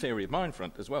the theory of mind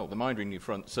front as well, the mind reading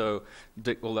front. So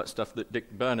all that stuff that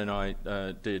Dick Byrne and I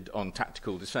did on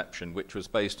tactical deception, which was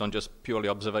based on just purely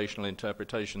observational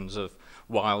interpretations of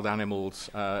wild animals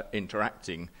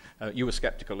interacting, you were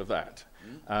skeptical of that.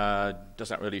 Does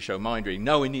that really show mind reading?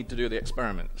 No, we need to do the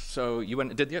experiments. So you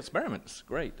went and did the experiments.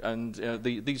 Great. And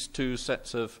these two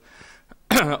sets of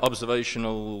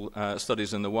observational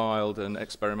studies in the wild and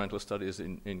experimental studies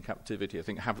in captivity, I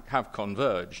think, have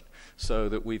converged, so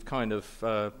that we've kind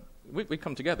of we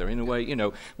come together in a way. You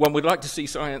know, one would like to see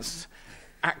science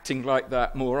acting like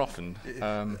that more often.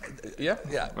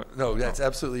 Yeah. No, that's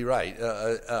absolutely right.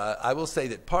 I will say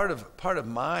that part of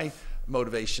my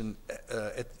motivation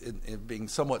in being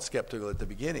somewhat skeptical at the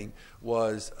beginning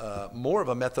was more of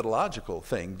a methodological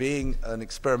thing. Being an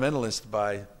experimentalist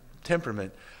by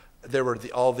temperament, there were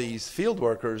all these field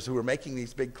workers who were making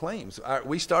these big claims.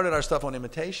 We started our stuff on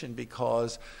imitation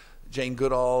because Jane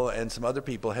Goodall and some other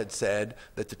people had said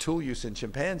that the tool use in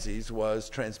chimpanzees was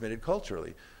transmitted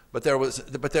culturally. But there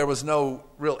was no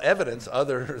real evidence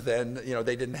other than, you know,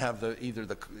 they didn't have either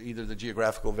the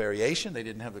geographical variation, they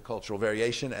didn't have the cultural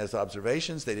variation as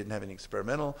observations, they didn't have any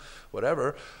experimental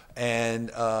whatever,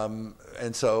 and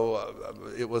so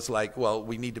it was like, well,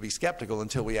 we need to be skeptical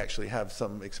until we actually have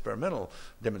some experimental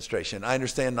demonstration. I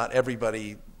understand not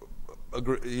everybody,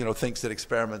 you know, thinks that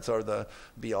experiments are the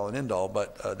be all and end all,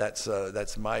 but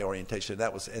that's my orientation.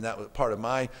 That was part of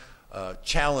my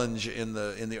challenge in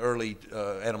the early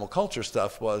animal culture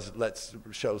stuff was, let's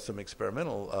show some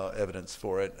experimental evidence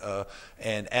for it,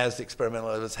 and as the experimental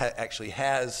evidence actually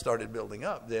has started building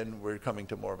up, then we're coming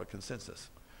to more of a consensus.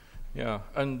 Yeah,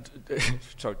 and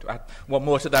sorry to add one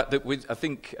more to that. I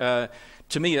think,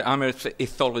 to me, I'm an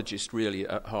ethologist really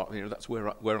at heart. You know, that's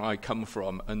where I come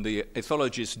from, and the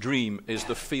ethologist's dream is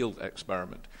the field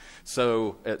experiment.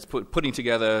 So it's putting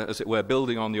together, as it were,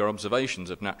 building on your observations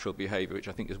of natural behaviour, which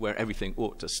I think is where everything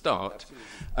ought to start.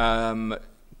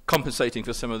 Compensating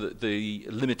for some of the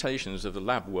limitations of the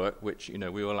lab work, which, you know,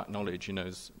 we all acknowledge, you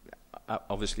know,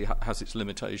 obviously has its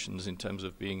limitations in terms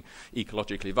of being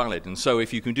ecologically valid. And so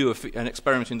if you can do an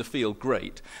experiment in the field,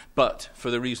 great. But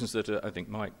for the reasons that I think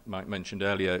Mike mentioned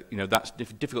earlier, you know, that's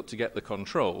difficult to get the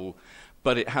control,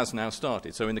 but it has now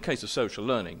started. So in the case of social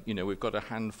learning, you know, we've got a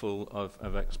handful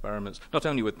of experiments, not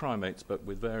only with primates, but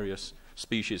with various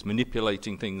species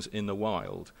manipulating things in the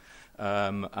wild.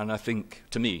 And I think,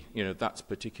 to me, you know, that's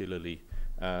particularly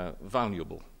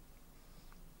valuable.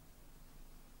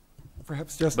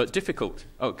 Perhaps just... But difficult.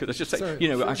 Oh, could I just say, sorry, you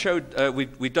know, sure. I showed,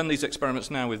 we've done these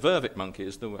experiments now with vervet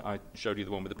monkeys. I showed you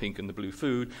the one with the pink and the blue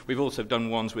food. We've also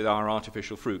done ones with our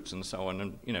artificial fruits and so on,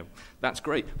 and, you know, that's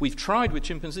great. We've tried with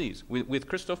chimpanzees. With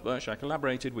Christoph Birch, I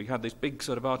collaborated. We had this big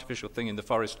sort of artificial thing in the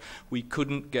forest. We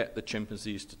couldn't get the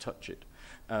chimpanzees to touch it.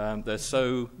 They're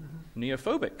so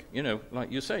neophobic, you know,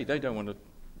 like you say, they don't want to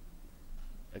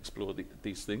explore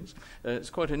these things. It's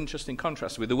quite an interesting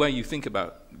contrast with the way you think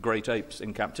about great apes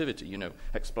in captivity, you know,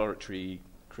 exploratory,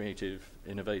 creative,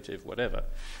 innovative, whatever.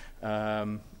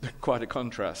 Quite a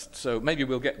contrast. So maybe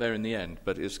we'll get there in the end,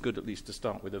 but it's good at least to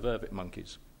start with the vervet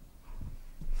monkeys.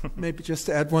 Maybe just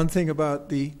to add one thing about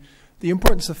the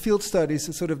importance of field studies,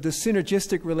 is sort of the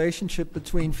synergistic relationship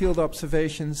between field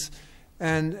observations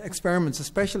and experiments,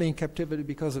 especially in captivity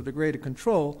because of the greater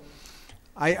control.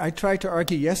 I tried to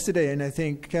argue yesterday, and I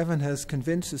think Kevin has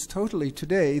convinced us totally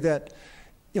today, that,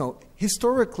 you know,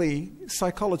 historically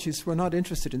psychologists were not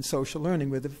interested in social learning,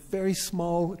 with a very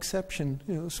small exception,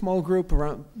 you know, a small group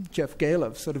around Jeff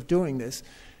Galef sort of doing this.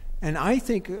 And I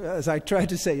think, as I tried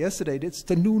to say yesterday, it's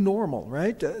the new normal,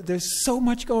 right? There's so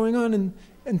much going on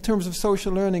in terms of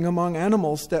social learning among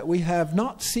animals that we have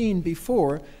not seen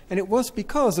before, and it was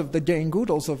because of the Jane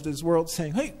Goodalls of this world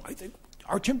saying, hey, I think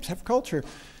our chimps have culture.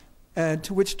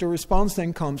 To which the response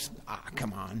then comes,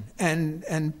 come on,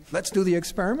 and let's do the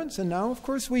experiments. And now, of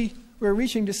course, we're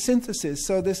reaching the synthesis.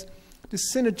 So this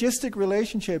synergistic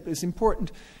relationship is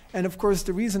important. And of course,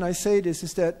 the reason I say this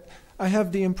is that I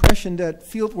have the impression that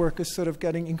fieldwork is sort of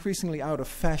getting increasingly out of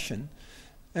fashion.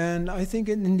 And I think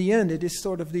in the end, it is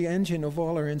sort of the engine of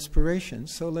all our inspiration.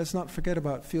 So let's not forget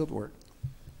about fieldwork.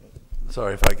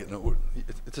 Sorry if I get no.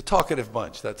 It's a talkative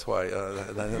bunch. That's why.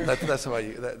 That's why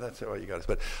you got us.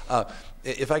 But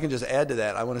if I can just add to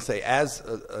that, I want to say, as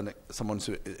someone who's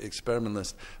an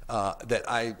experimentalist, that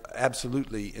I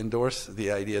absolutely endorse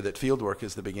the idea that fieldwork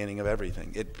is the beginning of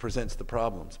everything. It presents the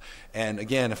problems. And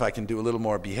again, if I can do a little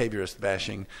more behaviorist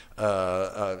bashing,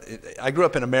 I grew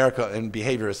up in America in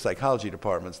behaviorist psychology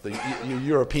departments. The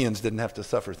Europeans didn't have to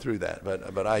suffer through that,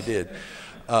 but I did,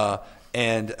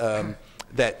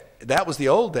 That was the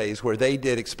old days where they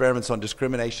did experiments on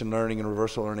discrimination learning and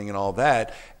reversal learning and all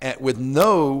that, and with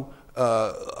no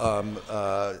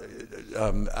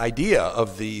idea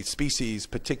of the species'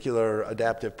 particular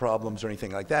adaptive problems or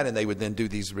anything like that, and they would then do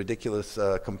these ridiculous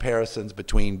comparisons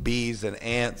between bees and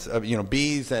ants,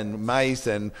 bees and mice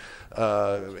and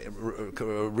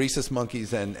rhesus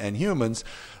monkeys and humans.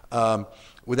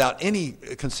 Without any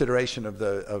consideration of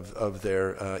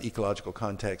their ecological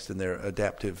context and their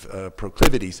adaptive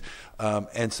proclivities,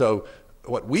 and so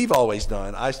what we've always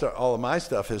done, all of my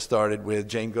stuff has started with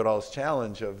Jane Goodall's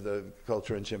challenge of the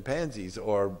culture in chimpanzees,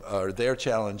 or their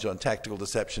challenge on tactical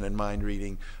deception and mind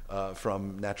reading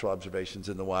from natural observations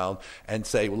in the wild, and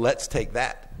say, well, let's take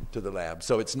that to the lab.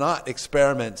 So it's not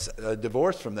experiments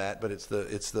divorced from that, but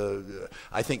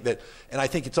I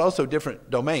think it's also different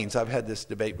domains. I've had this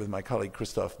debate with my colleague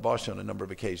Christoph Bosch on a number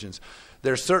of occasions.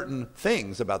 There are certain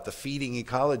things about the feeding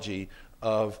ecology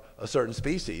of a certain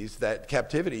species that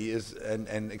captivity is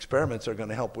and experiments are going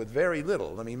to help with very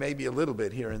little. I mean, maybe a little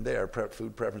bit here and there,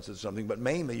 food preferences or something, but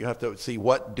mainly you have to see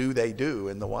what do they do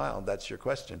in the wild. That's your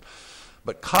question.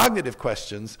 But cognitive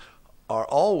questions are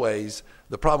always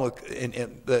the problem.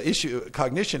 In the issue,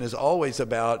 cognition is always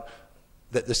about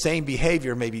that the same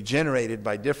behavior may be generated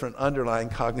by different underlying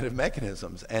cognitive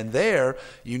mechanisms. And there,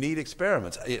 you need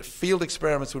experiments. Field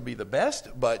experiments would be the best,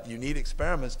 but you need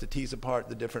experiments to tease apart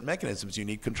the different mechanisms. You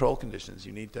need control conditions.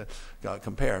 You need to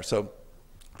compare. So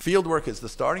field work is the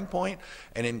starting point,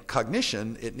 and in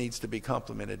cognition, it needs to be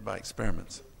complemented by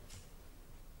experiments.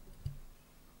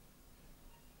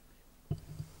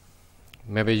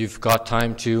 Maybe you've got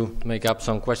time to make up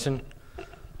some question.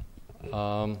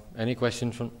 Any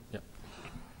questions from? Yeah.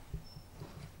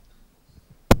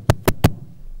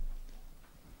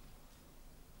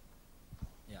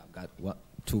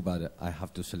 Two, but I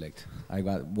have to select. I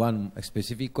got one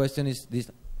specific question. Is this?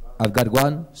 I've got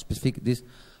one specific. This,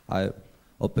 I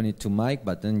open it to Mike,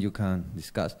 but then you can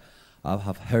discuss. I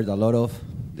have heard a lot of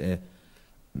the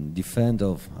defend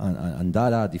of and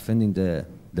data defending the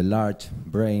large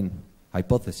brain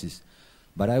hypothesis,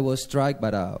 but I was struck by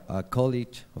a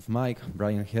colleague of Mike,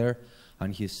 Brian Hare,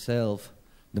 and his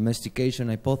self-domestication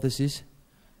hypothesis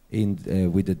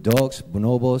with the dogs,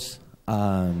 bonobos,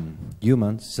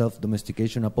 humans,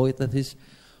 self-domestication hypothesis,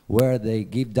 where they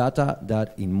give data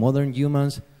that in modern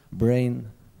humans,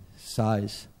 brain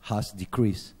size has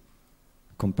decreased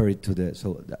compared to the.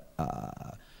 So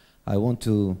I want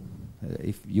to,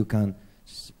 if you can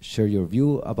share your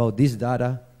view about this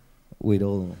data with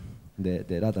all the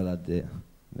data that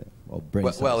of brain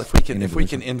size. Well, if we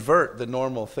can invert the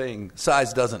normal thing,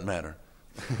 size doesn't matter.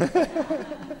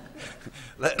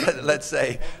 Let's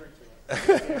say.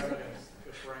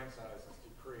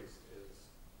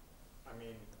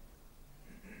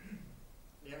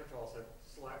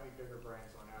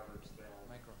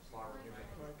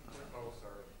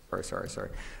 Sorry.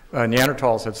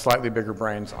 Neanderthals had slightly bigger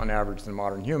brains on average than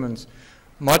modern humans.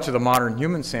 Much of the modern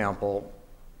human sample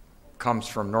comes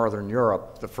from Northern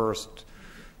Europe, the first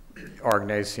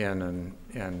Aurignacian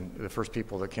and the first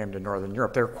people that came to Northern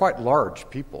Europe. They're quite large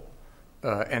people.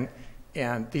 And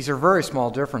these are very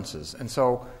small differences. And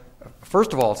so,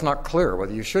 first of all, it's not clear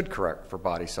whether you should correct for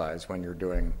body size when you're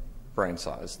doing brain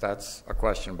size. That's a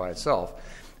question by itself.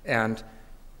 And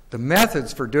the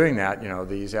methods for doing that,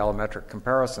 these allometric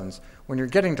comparisons, when you're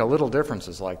getting to little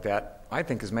differences like that, I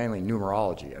think is mainly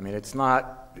numerology. I mean, it's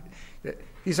not,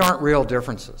 these aren't real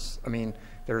differences. I mean,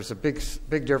 there's a big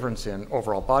difference in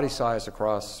overall body size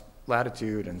across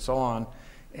latitude and so on.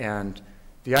 And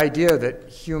the idea that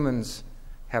humans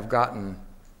have gotten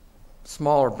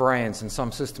smaller brains in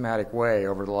some systematic way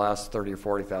over the last 30 or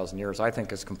 40,000 years, I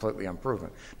think is completely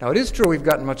unproven. Now, it is true we've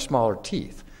gotten much smaller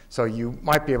teeth. So you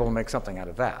might be able to make something out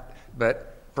of that.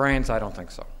 But brains, I don't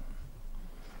think so.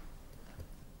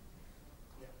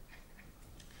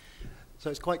 So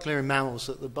it's quite clear in mammals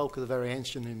that the bulk of the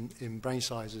variation in brain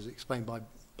size is explained by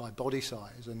body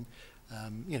size. And,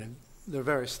 there are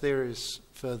various theories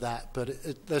for that,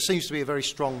 but there seems to be a very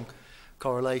strong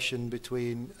correlation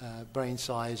between brain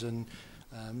size and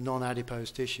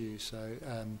non-adipose tissue. So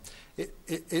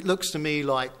it looks to me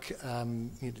like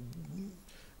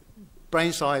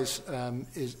brain size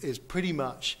is pretty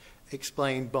much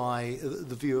explained by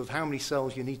the view of how many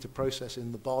cells you need to process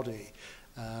in the body.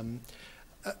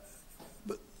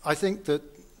 But I think that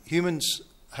humans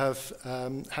have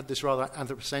had this rather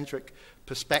anthropocentric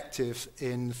perspective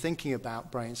in thinking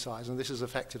about brain size, and this has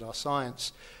affected our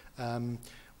science.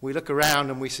 We look around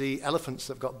and we see elephants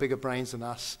that have got bigger brains than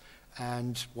us,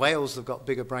 and whales that have got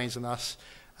bigger brains than us.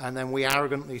 And then we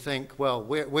arrogantly think, well,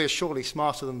 we're surely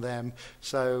smarter than them,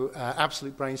 so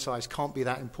absolute brain size can't be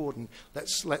that important.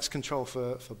 Let's control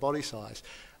for body size.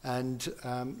 And,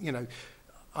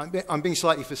 I'm being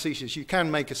slightly facetious. You can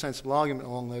make a sensible argument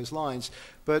along those lines,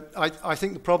 but I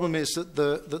think the problem is that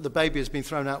the baby has been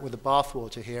thrown out with the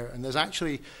bathwater here, and there's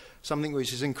actually something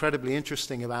which is incredibly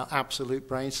interesting about absolute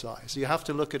brain size. You have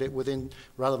to look at it within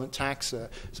relevant taxa.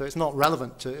 So it's not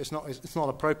relevant to, it's not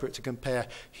appropriate to compare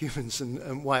humans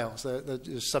and whales.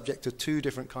 They're subject to two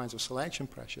different kinds of selection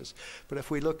pressures. But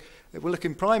if we look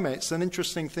in primates, then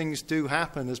interesting things do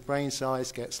happen as brain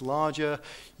size gets larger.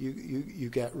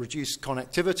 You get reduced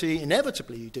connectivity.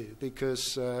 Inevitably you do,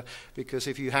 because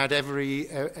if you had every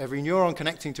neuron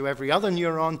connecting to every other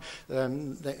neuron,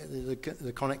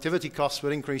 the connectivity costs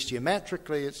would increase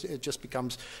geometrically, it just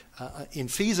becomes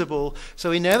infeasible.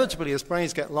 So inevitably, as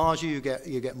brains get larger, you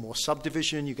get more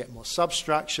subdivision, you get more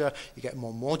substructure, you get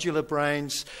more modular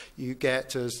brains, you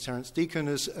get, as Terence Deacon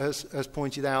has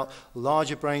pointed out,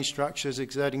 larger brain structures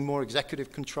exerting more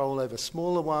executive control over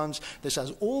smaller ones. This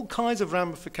has all kinds of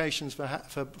ramifications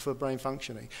for brain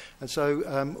functioning. And so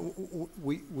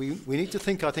we need to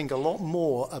think, I think, a lot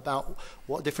more about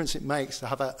what difference it makes to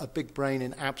have a big brain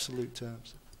in absolute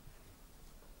terms.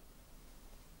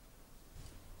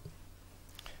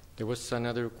 There was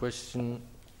another question.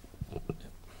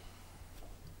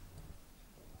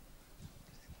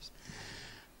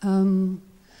 In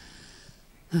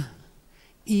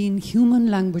human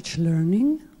language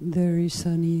learning, there is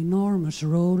an enormous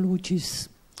role which is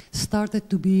started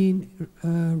to be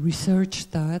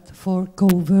researched at for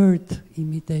covert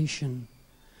imitation.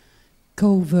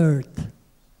 Covert.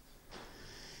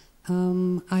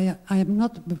 I am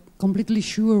not completely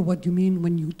sure what you mean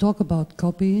when you talk about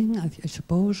copying. I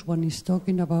suppose one is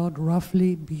talking about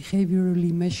roughly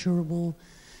behaviorally measurable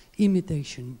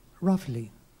imitation.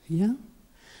 Roughly, yeah?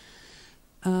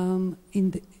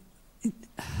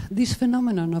 This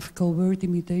phenomenon of covert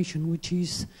imitation, which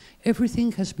is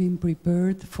everything has been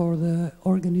prepared for the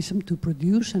organism to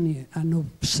produce an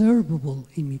observable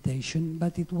imitation,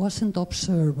 but it wasn't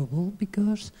observable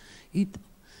because it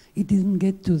didn't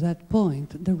get to that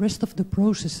point. The rest of the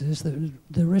processes,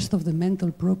 the rest of the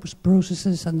mental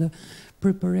processes and the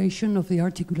preparation of the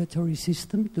articulatory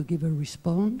system to give a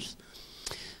response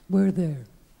were there.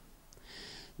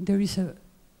 There is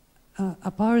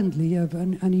apparently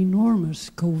an enormous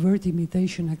covert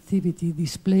imitation activity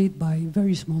displayed by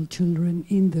very small children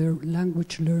in their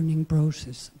language learning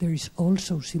process. There is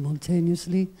also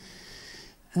simultaneously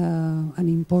an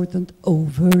important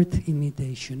overt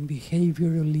imitation,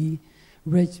 behaviorally,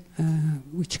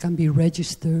 which can be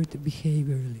registered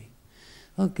behaviorally.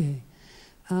 Okay,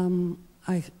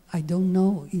 I don't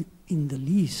know in the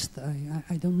least,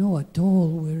 I don't know at all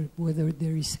whether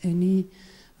there is any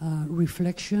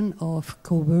reflection of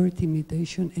covert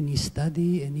imitation, any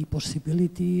study, any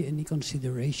possibility, any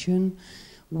consideration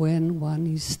when one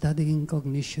is studying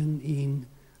cognition in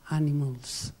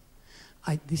animals.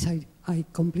 I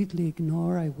completely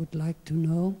ignore. I would like to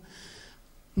know.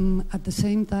 At the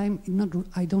same time,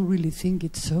 I don't really think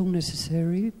it's so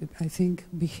necessary. I think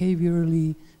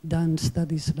behaviorally done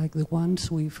studies like the ones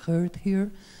we've heard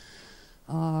here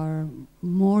are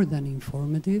more than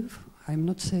informative. I'm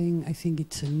not saying I think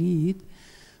it's a need,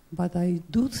 but I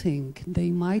do think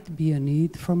they might be a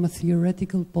need from a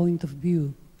theoretical point of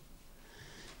view,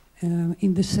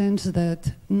 in the sense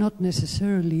that not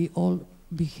necessarily all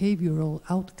behavioral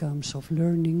outcomes of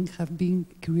learning have been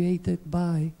created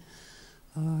by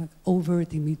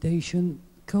overt imitation.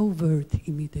 Covert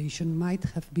imitation might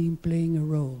have been playing a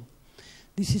role.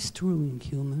 This is true in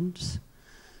humans.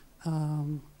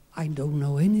 I don't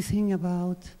know anything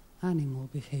about animal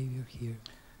behavior here.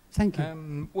 Thank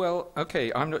you. Well,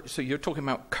 okay. So you're talking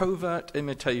about covert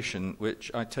imitation, which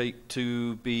I take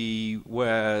to be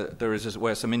where there is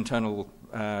where some internal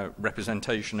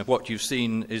representation of what you've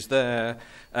seen is there,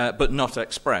 but not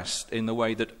expressed in the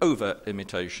way that overt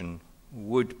imitation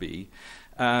would be.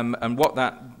 And what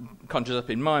that conjures up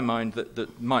in my mind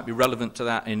that might be relevant to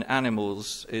that in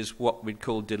animals is what we'd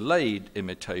call delayed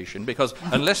imitation, because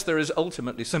unless there is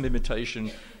ultimately some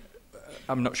imitation,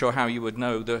 I'm not sure how you would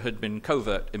know there had been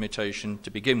covert imitation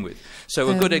to begin with. So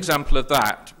a good example of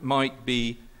that might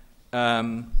be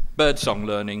birdsong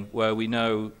learning, where we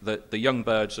know that the young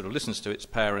bird sort of listens to its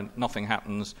parent, nothing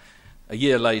happens. A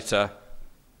year later,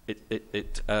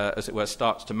 it as it were,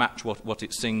 starts to match what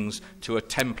it sings to a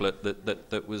template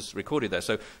that was recorded there.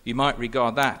 So you might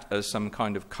regard that as some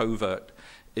kind of covert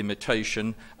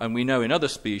imitation, and we know in other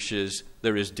species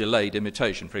there is delayed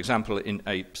imitation. For example, in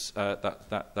apes,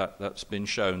 that's been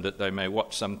shown that they may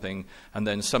watch something and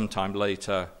then sometime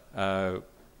later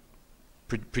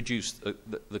produce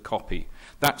the copy.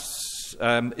 That's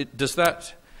does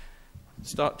that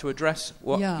start to address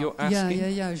what you're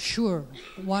asking? Yeah, sure.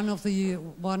 One of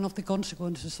the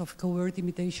consequences of covert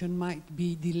imitation might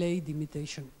be delayed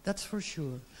imitation. That's for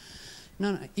sure.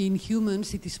 Now, in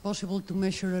humans, it is possible to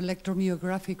measure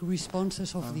electromyographic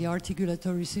responses of the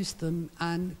articulatory system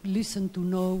and listen to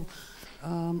no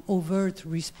overt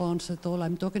response at all.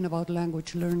 I'm talking about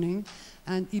language learning,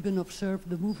 and even observe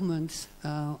the movements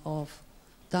of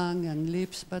tongue and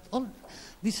lips, but all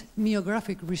this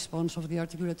myographic response of the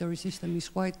articulatory system is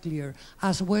quite clear,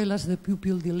 as well as the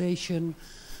pupil dilation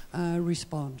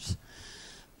response.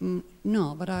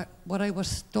 No, but what I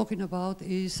was talking about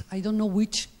is, I don't know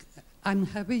which. I'm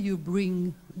happy you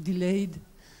bring delayed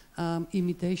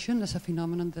imitation as a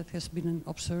phenomenon that has been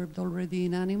observed already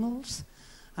in animals.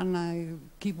 And I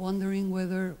keep wondering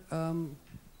whether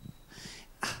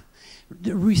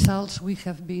the results we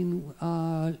have been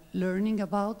learning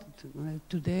about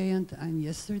today and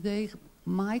yesterday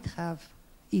might have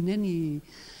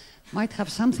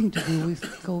something to do with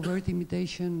covert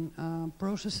imitation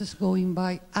processes going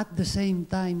by at the same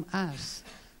time as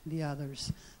the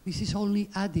others. This is only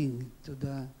adding to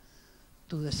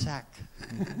the sack.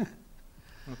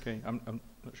 Okay, I'm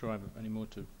not sure I have any more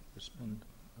to respond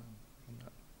on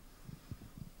that.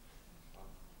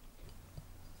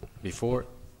 Before,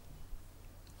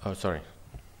 oh, sorry.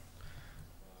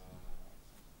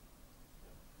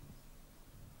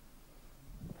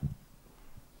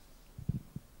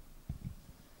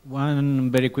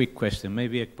 One very quick question,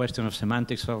 maybe a question of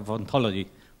semantics of ontology.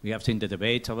 We have seen the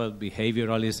debate about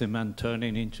behavioralism and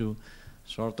turning into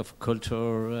sort of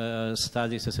culture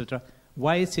studies, etc.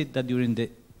 Why is it that during the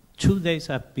 2 days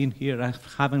I've been here, I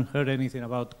haven't heard anything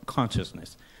about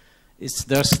consciousness? Is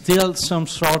there still some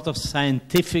sort of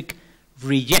scientific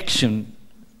rejection,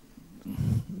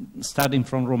 starting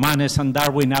from Romanes and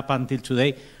Darwin up until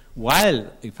today,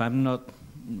 while, if I'm not,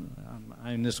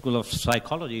 I'm in the School of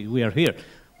Psychology, we are here,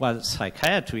 while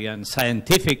psychiatry and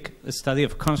scientific study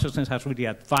of consciousness has really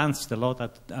advanced a lot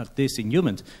at this in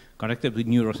humans, connected with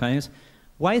neuroscience.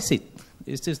 Why is it?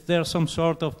 Is there some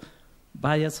sort of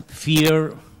bias,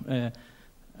 fear?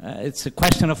 It's a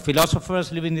question of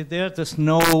philosophers leaving it there. There's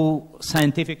no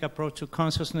scientific approach to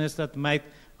consciousness that might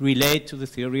relate to the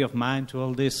theory of mind, to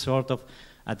all this sort of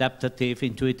adaptative,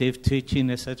 intuitive teaching,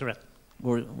 etc.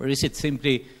 Or is it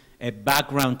simply a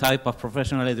background type of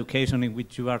professional education in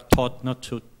which you are taught not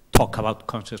to talk about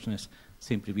consciousness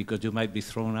simply because you might be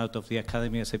thrown out of the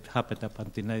academy, as it happened up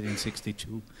until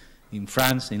 1962 in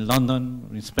France, in London,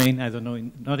 in Spain, I don't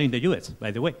know, not in the US,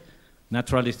 by the way.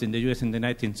 Naturalists in the US in the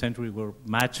 19th century were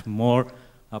much more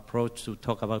approached to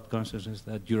talk about consciousness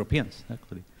than Europeans,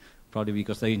 actually, probably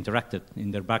because they interacted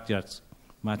in their backyards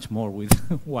much more with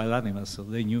wild animals, so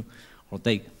they knew, or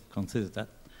they considered that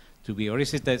to be, or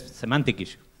is it a semantic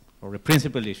issue, or a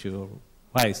principal issue, or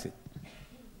why is it?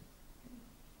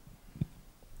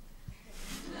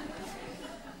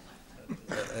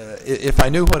 If I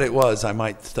knew what it was, I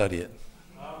might study it.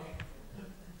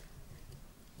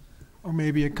 Or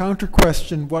maybe a counter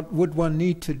question: what would one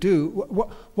need to do?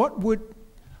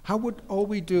 How would all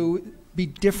we do be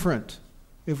different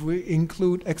if we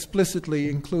explicitly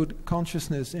include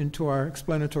consciousness into our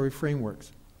explanatory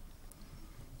frameworks?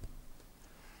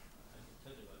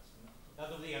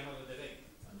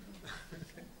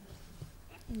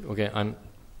 Okay,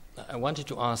 I wanted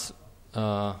to ask.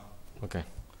 Okay,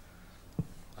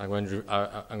 I'm going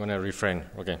to refrain.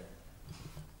 Okay.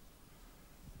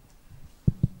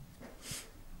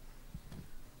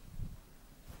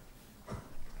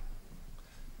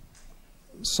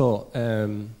 So,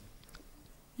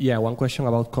 yeah, one question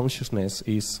about consciousness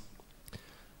is,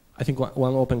 I think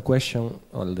one open question,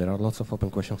 well, there are lots of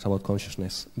open questions about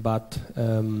consciousness, but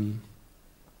one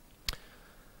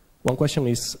question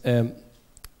is,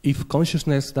 if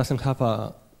consciousness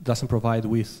doesn't provide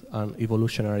with an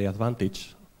evolutionary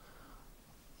advantage,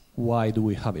 why do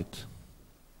we have it?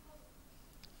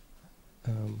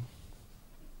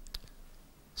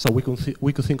 So we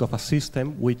could think of a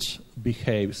system which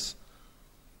behaves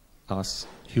as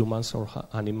humans or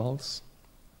animals.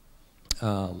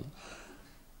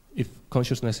 If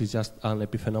consciousness is just an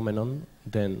epiphenomenon,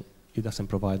 then it doesn't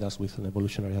provide us with an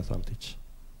evolutionary advantage.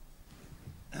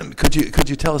 Could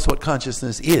you tell us what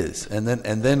consciousness is, and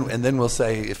then we'll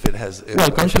say if it has.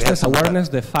 Well, consciousness awareness,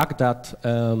 the fact that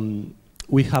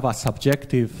we have a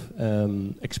subjective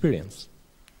experience,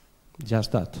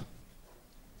 just that.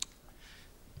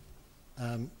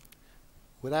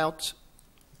 Without.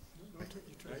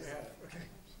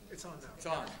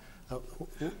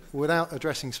 Without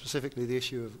addressing specifically the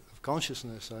issue of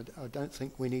consciousness, I don't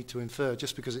think we need to infer,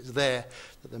 just because it's there,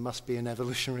 that there must be an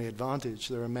evolutionary advantage.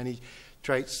 There are many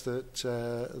traits that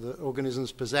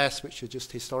organisms possess which are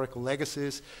just historical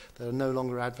legacies, that are no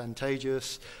longer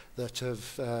advantageous, that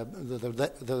have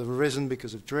arisen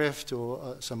because of drift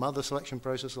or some other selection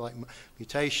process like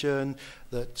mutation,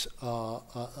 that are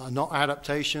not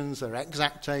adaptations, they're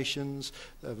exaptations,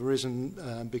 that have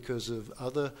arisen because of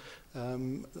other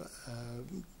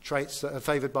traits that are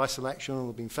favoured by selection or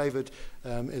have been favoured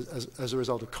as a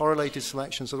result of correlated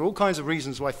selection. So there are all kinds of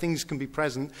reasons why things can be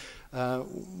present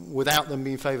without them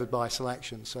being favoured by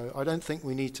selection. So I don't think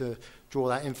we need to draw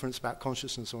that inference about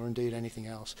consciousness or indeed anything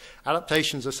else.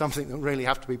 Adaptations are something that really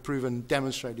have to be proven,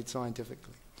 demonstrated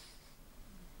scientifically.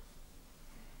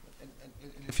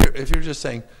 If you're just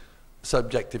saying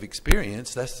subjective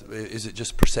experience, is it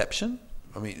just perception?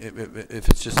 I mean, if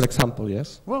it's just... For example,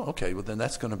 yes. Well, okay, well then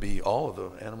that's going to be all of the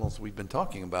animals we've been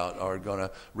talking about are going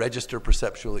to register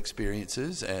perceptual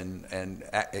experiences and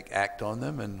act on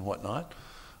them and whatnot.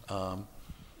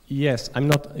 Yes, I'm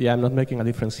not making a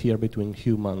difference here between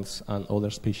humans and other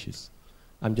species.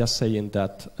 I'm just saying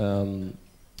that...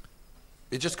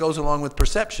 it just goes along with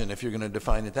perception if you're going to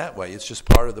define it that way. It's just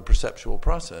part of the perceptual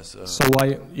process. So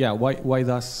why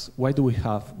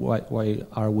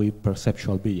are we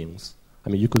perceptual beings? I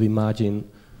mean, you could imagine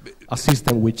a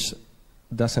system which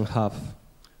doesn't have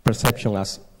perception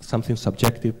as something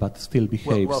subjective but still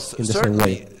behaves in the same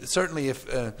way. Certainly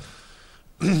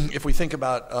if we think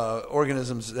about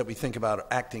organisms that we think about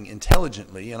acting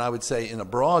intelligently, and I would say in a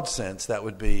broad sense that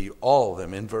would be all of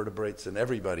them, invertebrates and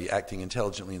everybody acting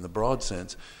intelligently in the broad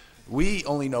sense, we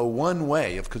only know one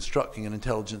way of constructing an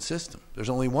intelligent system. There's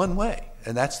only one way,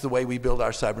 and that's the way we build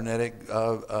our cybernetic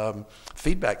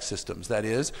feedback systems. That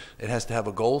is, it has to have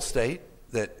a goal state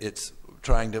that it's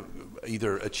trying to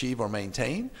either achieve or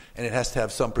maintain, and it has to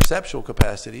have some perceptual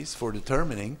capacities for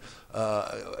determining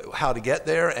how to get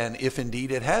there and if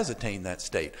indeed it has attained that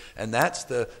state. And that's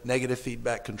the negative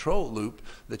feedback control loop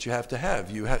that you have to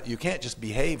have. You can't just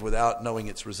behave without knowing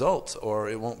its results, or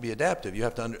it won't be adaptive. You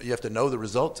have to know the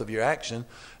results of your action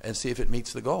and see if it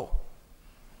meets the goal.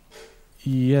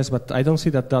 Yes, but I don't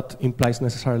see that implies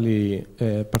necessarily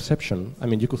perception. I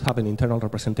mean, you could have an internal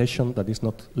representation that is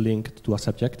not linked to a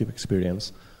subjective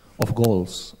experience of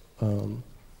goals.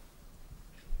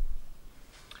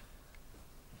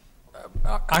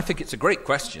 I think it's a great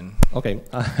question. Okay,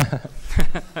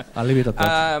 I'll leave it at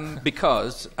that.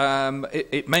 Because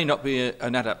it may not be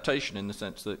an adaptation in the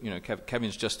sense that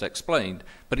Kevin's just explained,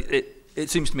 but it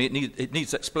seems to me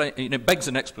it begs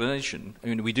an explanation. I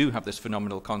mean, we do have this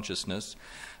phenomenal consciousness,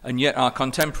 and yet our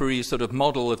contemporary sort of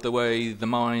model of the way the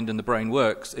mind and the brain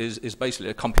works is basically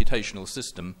a computational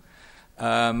system.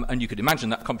 And you could imagine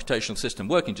that computational system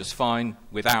working just fine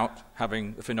without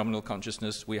having the phenomenal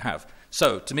consciousness we have.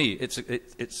 So, to me, it's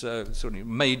a sort of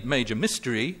major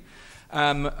mystery.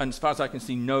 And as far as I can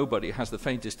see, nobody has the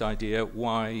faintest idea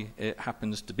why it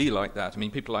happens to be like that. I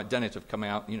mean, people like Dennett have come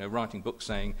out, writing books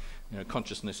saying,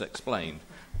 consciousness explained.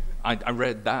 I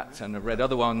read that, and I read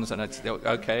other ones, and I'd say,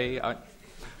 okay,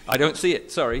 I don't see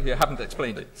it. Sorry, you haven't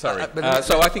explained it. Sorry.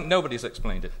 So I think nobody's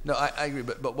explained it. No, I agree.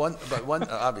 But one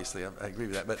obviously I agree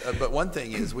with that. But one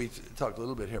thing is we've talked a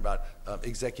little bit here about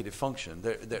executive function.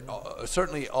 They're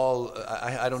certainly all.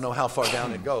 I don't know how far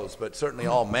down it goes, but certainly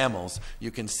all mammals.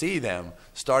 You can see them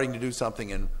starting to do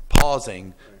something and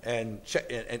pausing and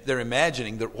they're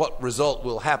imagining what result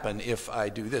will happen if I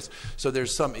do this. So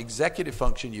there's some executive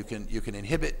function. You can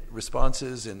inhibit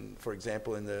responses, for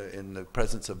example, in the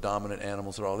presence of dominant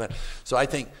animals or all that. So I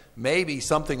think maybe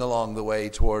something along the way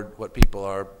toward what people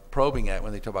are probing at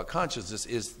when they talk about consciousness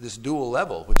is this dual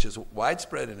level, which is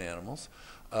widespread in animals,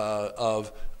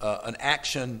 of an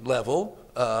action level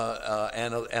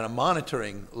and a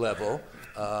monitoring level.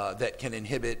 That can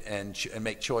inhibit and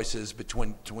make choices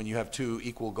when you have two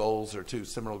equal goals or two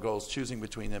similar goals, choosing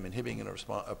between them, inhibiting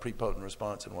a prepotent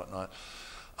response and whatnot.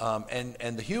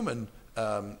 And the human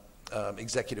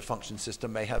executive function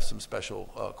system may have some special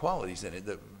qualities in it.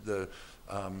 The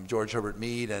George Herbert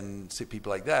Mead and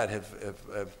people like that have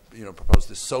proposed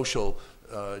this social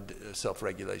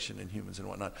self-regulation in humans and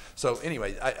whatnot. So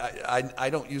anyway, I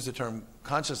don't use the term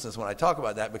consciousness when I talk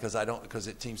about that because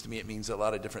it seems to me it means a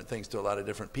lot of different things to a lot of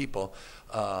different people.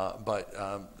 But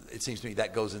it seems to me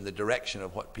that goes in the direction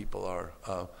of what people are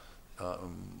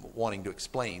wanting to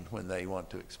explain when they want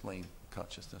to explain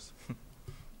consciousness.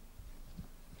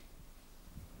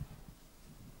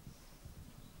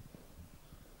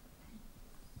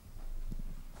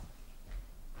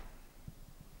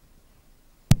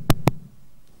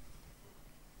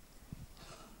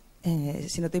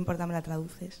 Si no te importa me la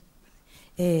traduces.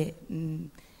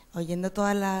 Oyendo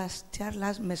todas las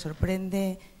charlas me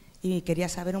sorprende y quería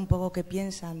saber un poco qué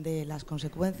piensan de las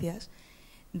consecuencias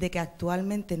de que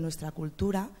actualmente en nuestra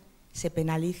cultura se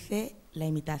penalice la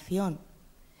imitación.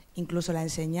 Incluso la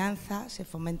enseñanza, se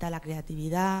fomenta la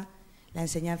creatividad, la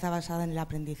enseñanza basada en el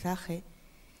aprendizaje.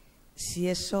 Si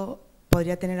eso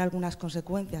podría tener algunas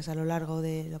consecuencias a lo largo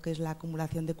de lo que es la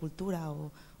acumulación de cultura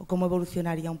o cómo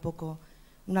evolucionaría un poco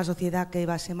una sociedad que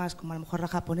base más, como a lo mejor la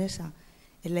japonesa,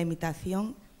 en la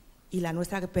imitación y la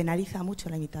nuestra que penaliza mucho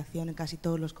la imitación en casi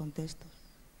todos los contextos.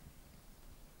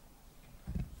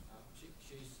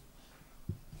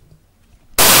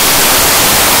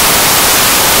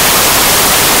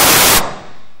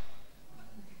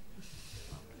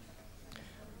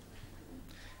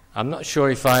 I'm not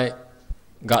sure if I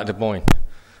got the point.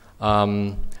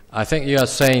 I think you are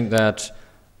saying that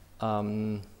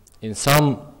in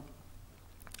some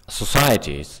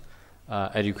societies,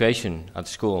 education at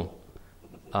school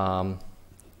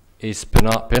is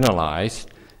penalized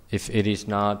if it is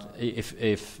not,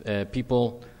 if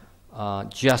people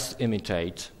just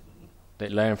imitate, they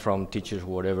learn from teachers or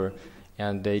whatever,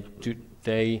 and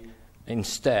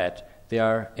instead they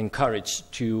are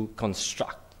encouraged to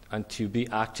construct and to be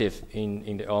active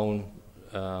in their own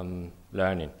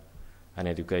learning and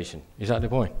education. Is that the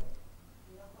point?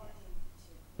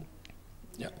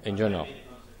 Yeah, in general.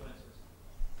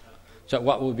 So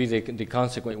what would be the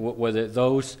consequence, whether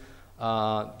those,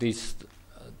 these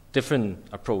different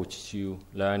approach to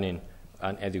learning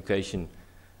and education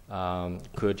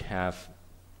could have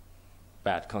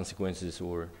bad consequences,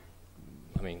 or,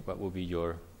 I mean, what would be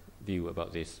your view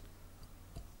about this?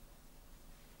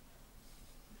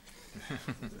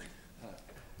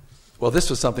 Well, this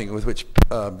was something with which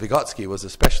Vygotsky was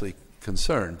especially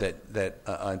concerned, that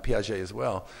on Piaget as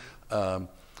well.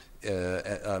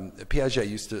 Piaget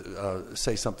used to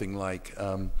say something like,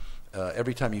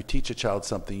 every time you teach a child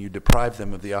something, you deprive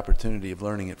them of the opportunity of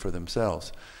learning it for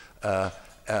themselves.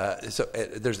 There's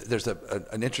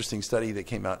an interesting study that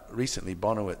came out recently,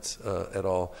 Bonowitz et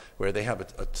al., where they have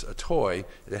a toy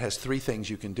that has 3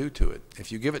 things you can do to it.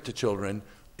 If you give it to children,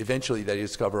 eventually they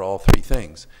discover all 3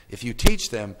 things. If you teach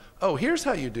them, oh, here's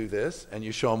how you do this, and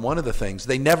you show them one of the things,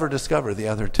 they never discover the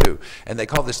other 2. And they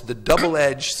call this the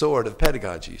double-edged sword of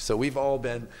pedagogy. So we've all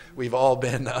been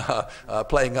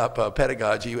playing up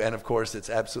pedagogy, and of course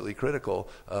it's absolutely critical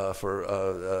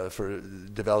for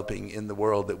developing in the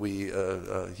world that we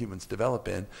humans develop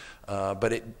in.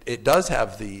 But it does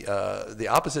have the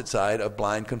opposite side of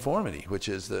blind conformity, which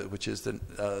is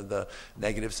the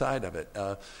negative side of it.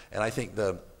 And I think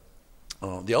the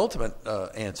ultimate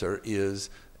answer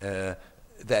is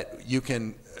that you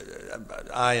can,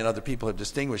 I and other people have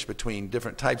distinguished between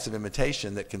different types of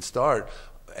imitation that can start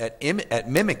at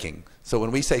mimicking. So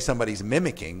when we say somebody's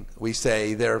mimicking, we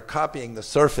say they're copying the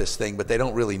surface thing, but they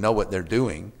don't really know what they're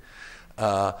doing.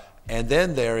 And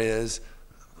then there is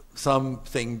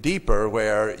something deeper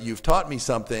where you've taught me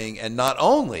something, and not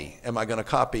only am I going to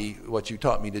copy what you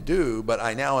taught me to do, but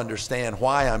I now understand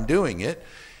why I'm doing it.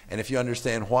 And if you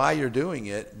understand why you're doing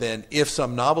it, then if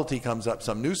some novelty comes up,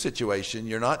 some new situation,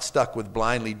 you're not stuck with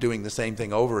blindly doing the same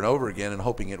thing over and over again and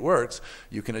hoping it works.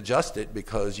 You can adjust it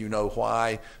because you know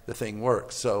why the thing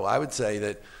works. So I would say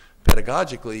that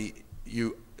pedagogically,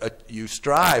 you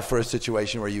strive for a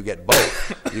situation where you get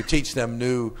both. You teach them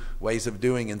new ways of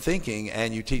doing and thinking,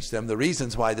 and you teach them the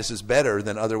reasons why this is better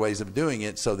than other ways of doing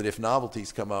it, so that if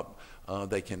novelties come up,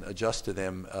 they can adjust to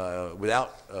them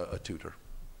without a tutor.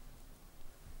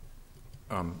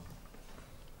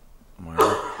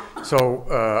 So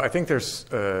I think there's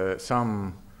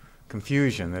some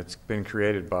confusion that's been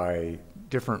created by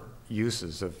different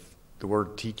uses of the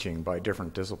word teaching by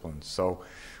different disciplines. So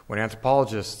when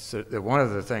anthropologists, one of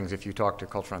the things, if you talk to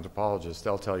cultural anthropologists,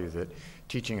 they'll tell you that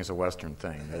teaching is a Western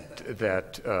thing,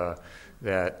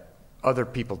 that other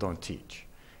people don't teach.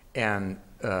 And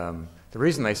the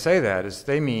reason they say that is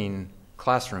they mean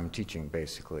classroom teaching,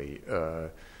 basically.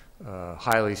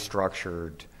 Highly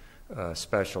structured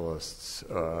specialists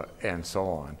and so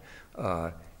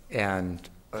on.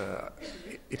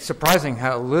 It's surprising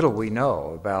how little we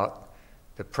know about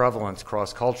the prevalence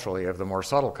cross-culturally of the more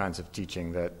subtle kinds of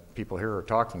teaching that people here are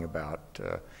talking about.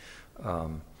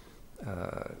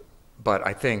 But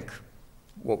I think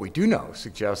what we do know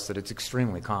suggests that it's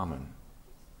extremely common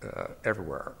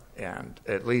everywhere, and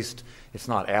at least it's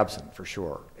not absent for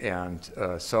sure. And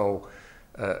so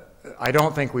I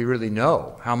don't think we really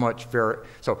know how much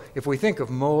so if we think of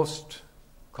most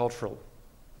cultural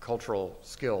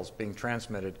skills being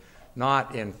transmitted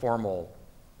not in formal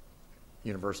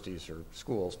universities or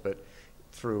schools, but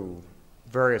through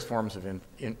various forms of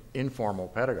informal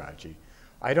pedagogy,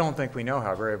 I don't think we know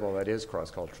how variable that is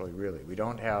cross-culturally, really. We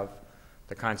don't have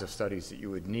the kinds of studies that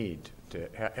you would need to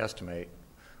estimate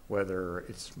whether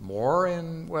it's more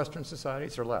in Western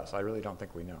societies or less. I really don't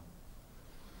think we know.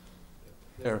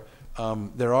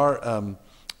 There are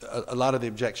a lot of the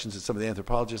objections that some of the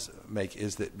anthropologists make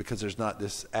is that because there's not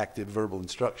this active verbal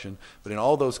instruction, but in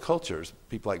all those cultures,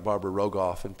 people like Barbara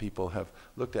Rogoff and people have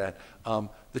looked at,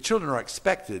 the children are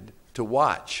expected to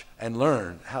watch and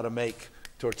learn how to make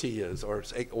tortillas, or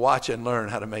watch and learn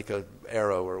how to make an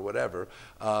arrow or whatever,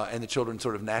 and the children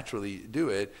sort of naturally do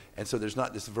it, and so there's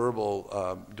not this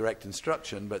verbal direct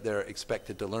instruction, but they're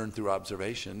expected to learn through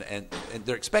observation, and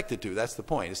they're expected to. That's the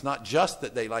point. It's not just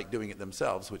that they like doing it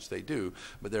themselves, which they do,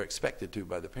 but they're expected to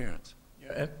by the parents.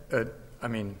 Yeah, I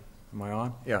mean, am I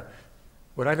on? Yeah.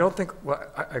 what I don't think, well,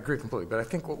 I agree completely, but I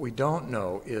think what we don't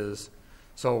know is,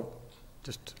 so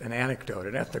just an anecdote,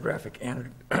 an ethnographic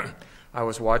anecdote. I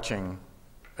was watching,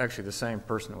 actually the same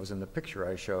person that was in the picture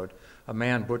I showed, a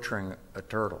man butchering a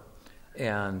turtle.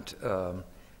 And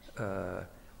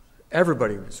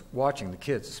everybody was watching, the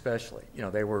kids especially. You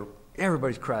know,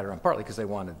 everybody's crowded around, partly because they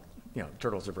wanted, you know,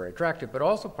 turtles are very attractive, but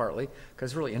also partly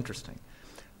because it's really interesting.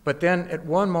 But then at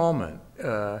one moment,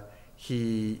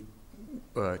 he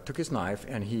took his knife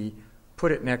and he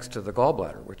put it next to the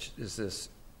gallbladder, which is this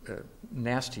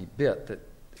nasty bit that,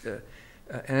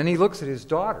 and then he looks at his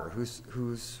daughter,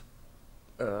 who's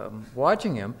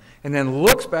watching him, and then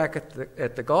looks back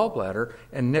at the gallbladder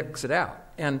and nicks it out.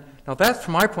 And now that's,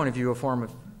 from my point of view, a form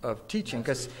of teaching,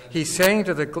 because he's saying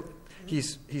to the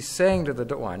he's saying to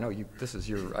the, well, I know this is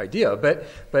your idea, but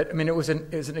I mean, it was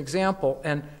an example,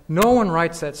 and no one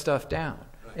writes that stuff down.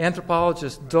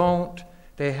 Anthropologists don't,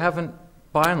 they haven't,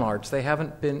 by and large, they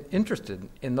haven't been interested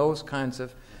in those kinds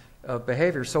of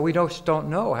behaviors, so we just don't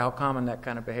know how common that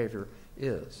kind of behavior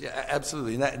is. Yeah,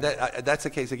 absolutely. And that's a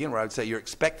case, again, where I would say you're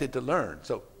expected to learn.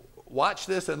 So watch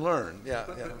this and learn. Yeah.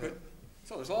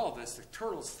 So there's all this, the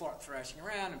turtles thrashing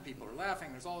around and people are laughing,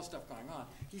 there's all this stuff going on.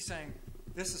 He's saying,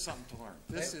 this is something to learn.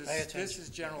 This is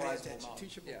generalizable knowledge.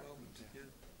 Teachable moment.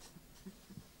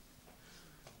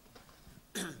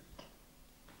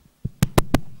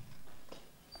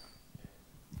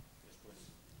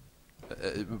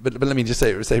 But let me just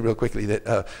say real quickly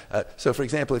that, so for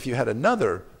example, if you had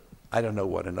another, I don't know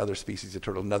what, another species of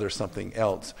turtle, another something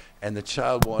else, and the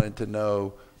child wanted to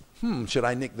know, should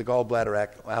I nick the gallbladder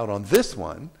out on this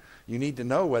one? You need to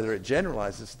know whether it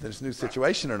generalizes this new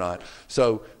situation or not.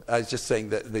 So I was just saying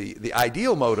that the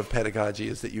ideal mode of pedagogy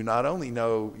is that you not only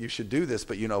know you should do this,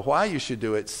 but you know why you should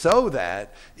do it, so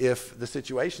that if the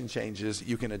situation changes,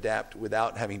 you can adapt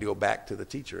without having to go back to the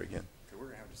teacher again. Okay, we're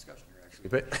going to have a discussion here, actually.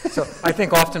 But, so I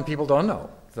think often people don't know.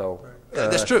 So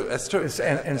that's true. That's true.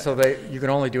 And so you can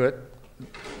only do it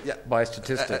by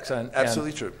statistics.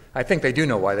 Absolutely true. I think they do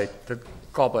know why the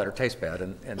gallbladder tastes bad,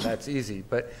 and that's easy.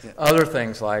 But other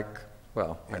things like,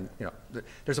 well, and, you know,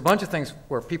 there's a bunch of things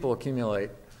where people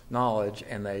accumulate knowledge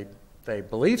and they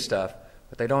believe stuff,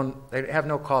 but they have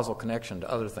no causal connection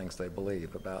to other things they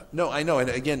believe about. No, I know. And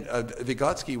again,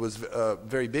 Vygotsky was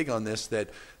very big on this,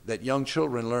 that young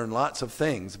children learn lots of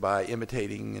things by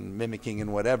imitating and mimicking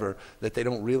and whatever, that they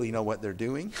don't really know what they're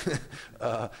doing.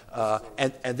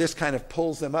 And this kind of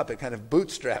pulls them up. It kind of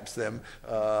bootstraps them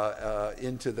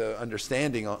into the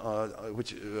understanding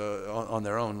on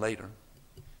their own later.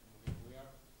 We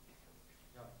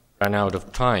ran out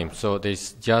of time, so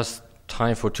there's just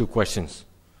time for 2 questions.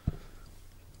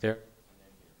 There.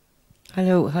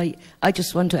 Hello, hi. I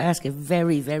just want to ask a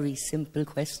very, very simple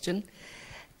question.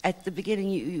 At the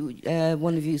beginning,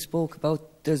 one of you spoke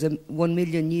about there's 1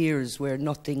 million years where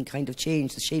nothing kind of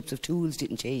changed. The shapes of tools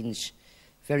didn't change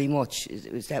very much.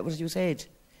 Is that what you said?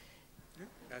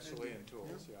 Acheulean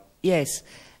tools, yeah. Yes.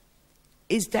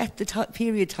 Is that the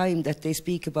period of time that they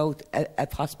speak about a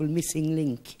possible missing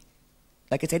link?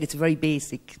 Like I said, it's very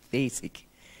basic.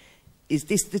 Is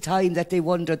this the time that they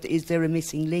wondered, is there a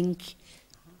missing link?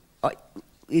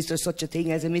 Is there such a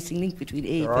thing as a missing link between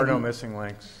ape and... There are no missing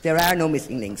links. There are no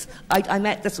missing links.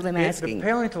 That's what I'm asking. The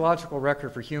paleontological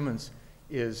record for humans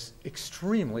is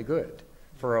extremely good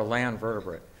for a land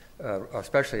vertebrate,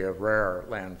 especially a rare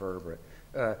land vertebrate.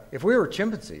 If we were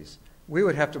chimpanzees, we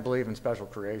would have to believe in special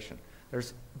creation.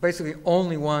 There's basically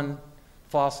only one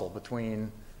fossil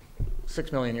between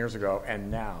 6 million years ago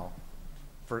and now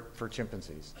for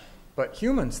chimpanzees. But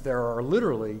humans, there are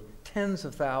literally tens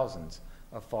of thousands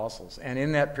of fossils. And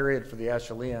in that period for the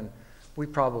Acheulean, we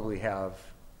probably have,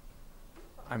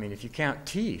 I mean, if you count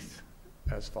teeth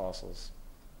as fossils,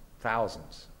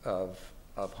 thousands of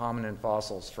hominin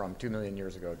fossils from 2 million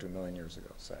years ago to 1 million years ago,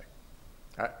 say.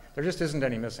 There just isn't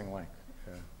any missing link.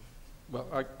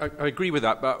 Well, I agree with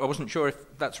that, but I wasn't sure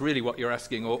if that's really what you're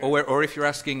asking, or if you're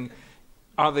asking,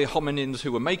 are the hominins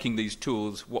who were making these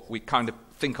tools what we kind of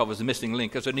think of as a missing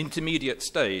link, as an intermediate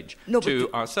stage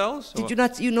to ourselves? Did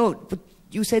you not, but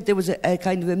you said there was a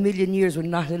kind of 1 million years when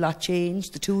not a lot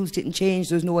changed, the tools didn't change,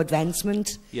 there was no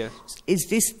advancement. Yes. Is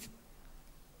this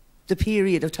the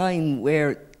period of time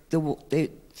where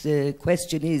the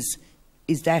question is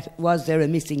that, was there a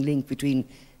missing link between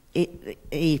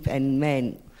ape and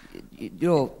man? You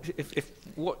know,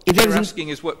 what you're asking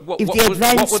is what were the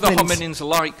hominins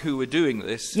like who were doing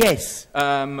this? Yes.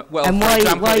 Well, for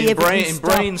example, in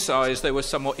brain size, they were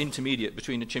somewhat intermediate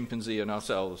between a chimpanzee and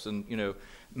ourselves, and you know,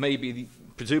 maybe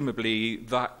presumably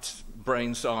that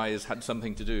brain size had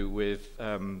something to do with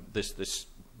this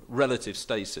relative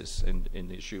stasis in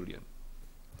the Acheulean.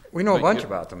 We know a bunch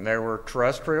about them. They were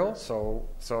terrestrial,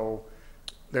 so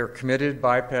they're committed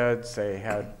bipeds. They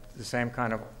had the same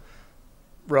kind of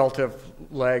relative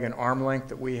leg and arm length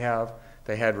that we have.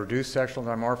 They had reduced sexual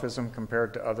dimorphism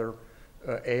compared to other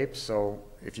apes. So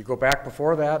if you go back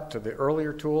before that to the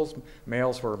earlier tools,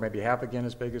 males were maybe half again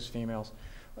as big as females.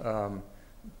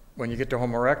 When you get to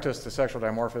Homo erectus, the sexual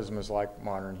dimorphism is like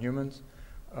modern humans.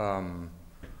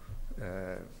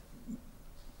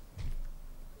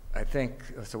 I think,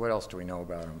 so what else do we know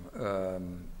about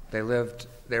them? They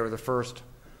were the first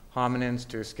hominins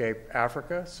to escape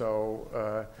Africa,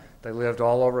 so they lived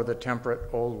all over the temperate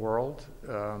old world.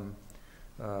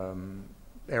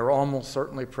 They were almost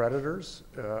certainly predators,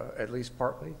 at least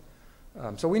partly.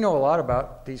 So we know a lot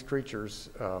about these creatures.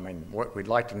 I mean, we'd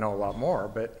like to know a lot more,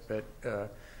 but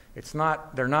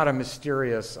they're not a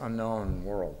mysterious, unknown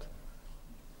world.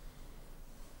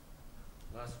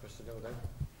 Last question over there.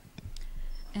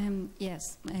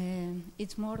 Yes,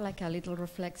 it's more like a little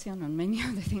reflection on many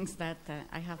of the things that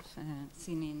I have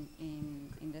seen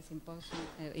in the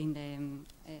symposium,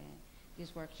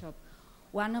 this workshop.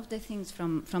 One of the things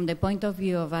from the point of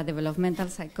view of a developmental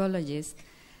psychologist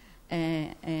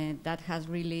that has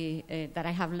really, that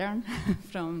I have learned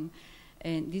from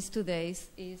these 2 days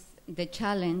is the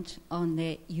challenge on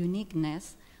the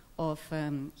uniqueness of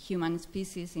human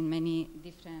species in many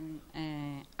different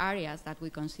areas that we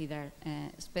consider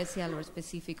special or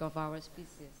specific of our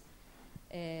species.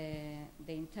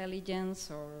 The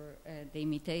intelligence or the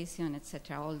imitation,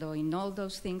 etc. Although in all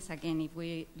those things, again, if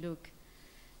we look,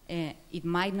 it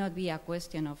might not be a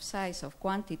question of size, of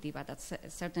quantity, but that's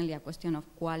certainly a question of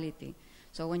quality.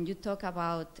 So when you talk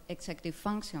about executive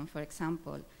function, for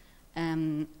example,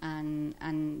 and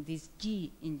this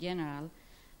G in general,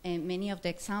 many of the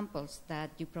examples that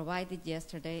you provided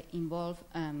yesterday involve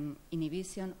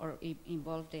inhibition or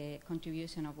involve the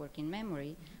contribution of working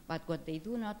memory, but what they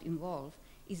do not involve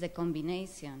is the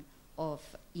combination of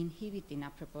inhibiting a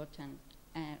prepotent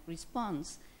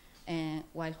response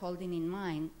while holding in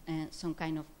mind some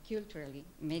kind of culturally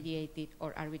mediated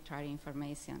or arbitrary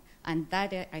information. And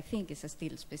that, I think, is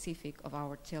still specific of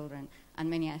our children and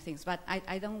many other things. But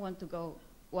I don't want to go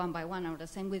one by one, or the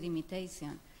same with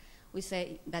imitation. We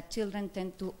say that children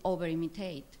tend to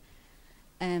over-imitate.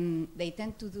 They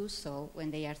tend to do so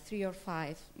when they are 3 or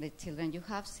 5, the children you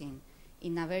have seen,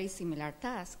 in a very similar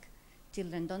task.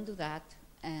 Children don't do that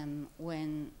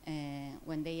when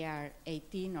they are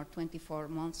 18 or 24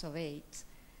 months of age,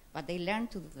 but they learn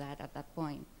to do that at that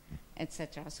point,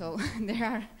 etc. So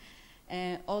there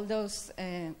are all those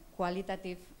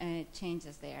qualitative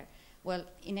changes there. Well,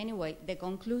 in any way, the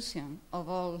conclusion of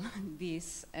all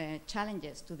these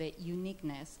challenges to the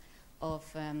uniqueness of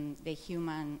the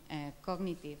human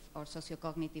cognitive or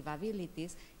socio-cognitive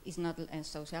abilities is not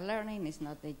social learning, it's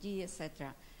not the G,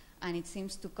 etc. And it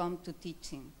seems to come to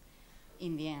teaching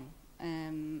in the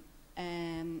end.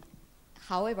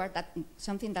 However,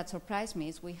 something that surprised me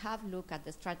is we have looked at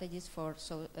the strategies for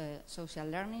social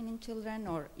learning in children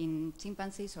or in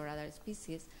chimpanzees or other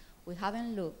species. We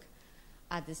haven't looked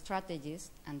at the strategies,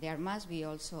 and there must be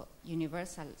also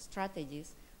universal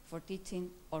strategies for teaching,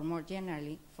 or more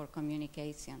generally, for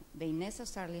communication. They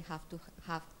necessarily have to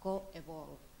have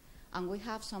co-evolved. And we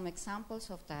have some examples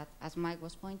of that, as Mike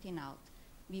was pointing out,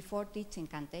 before teaching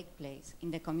can take place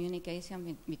in the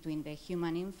communication between the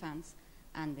human infants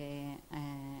and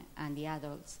the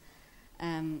adults.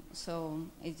 So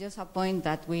it's just a point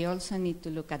that we also need to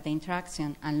look at the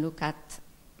interaction and look at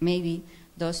maybe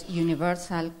those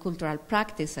universal cultural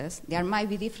practices. There might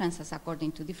be differences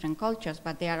according to different cultures,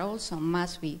 but there also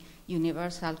must be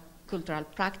universal cultural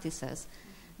practices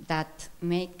that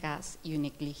make us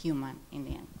uniquely human in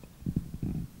the end.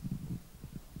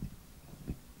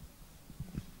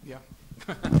 Yeah.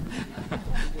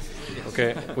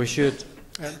 Okay, we should.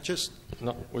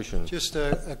 No, we shouldn't. Just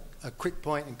a quick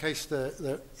point in case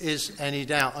there is any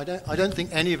doubt. I don't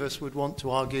think any of us would want to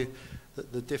argue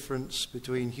that the difference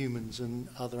between humans and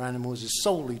other animals is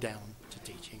solely down to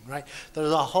teaching, right?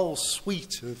 There's a whole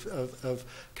suite of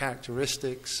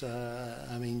characteristics.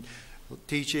 I mean,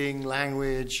 teaching,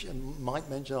 language, and Mike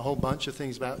mentioned a whole bunch of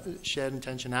things about shared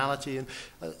intentionality, and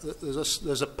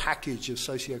there's a package of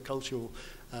sociocultural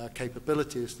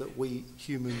capabilities that we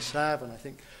humans have, and I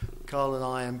think Carl and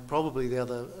I, and probably the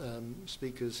other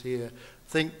speakers here,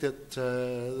 think that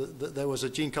there was a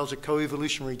gene-culture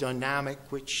co-evolutionary dynamic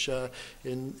which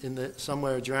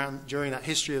somewhere during that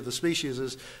history of the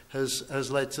species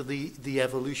has led to the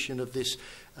evolution of this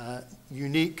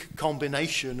unique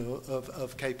combination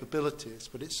of capabilities,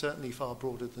 but it's certainly far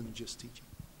broader than just teaching.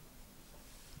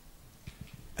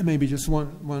 And maybe just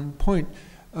one point.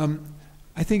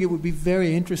 I think it would be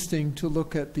very interesting to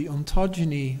look at the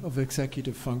ontogeny of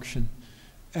executive function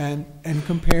and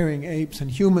comparing apes and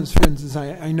humans, for instance.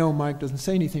 I know Mike doesn't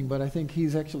say anything, but I think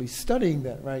he's actually studying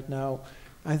that right now,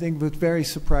 I think with very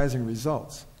surprising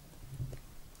results.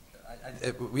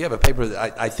 We have a paper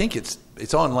that I think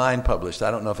it's online published.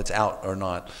 I don't know if it's out or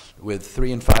not, with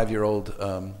 3- and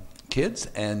 5-year-old kids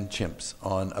and chimps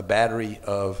on a battery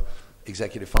of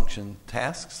executive function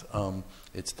tasks.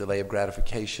 It's delay of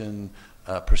gratification,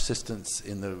 persistence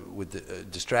with the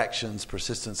distractions,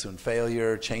 persistence in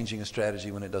failure, changing a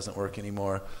strategy when it doesn't work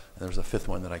anymore. And there's a 5th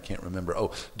one that I can't remember.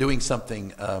 Oh, doing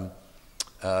something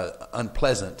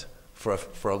unpleasant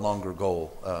for a longer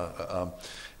goal.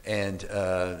 And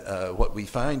what we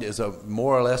find is a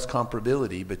more or less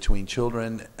comparability between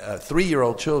children,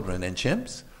 3-year-old children and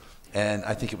chimps, and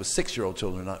I think it was 6-year-old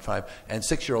children, not 5, and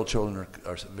 6-year-old children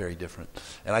are very different.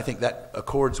 And I think that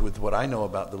accords with what I know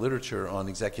about the literature on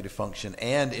executive function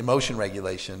and emotion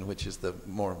regulation, which is the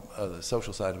more the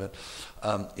social side of it,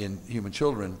 in human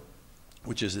children,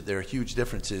 which is that there are huge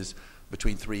differences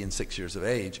between 3 and 6 years of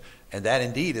age, and that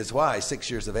indeed is why 6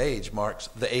 years of age marks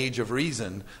the age of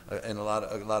reason in a lot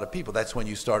of people. That's when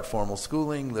you start formal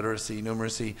schooling, literacy,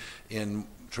 numeracy. In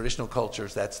traditional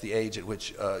cultures, that's the age at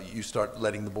which you start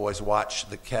letting the boys watch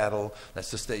the cattle.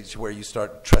 That's the stage where you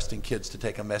start trusting kids to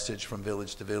take a message from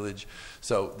village to village.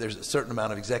 So there's a certain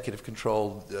amount of executive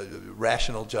control,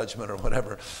 rational judgment or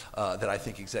whatever, that I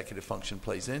think executive function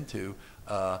plays into,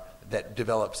 that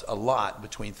develops a lot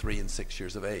between 3 and 6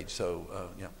 years of age. So,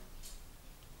 yeah.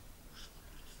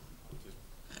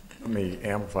 Let me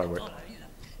amplify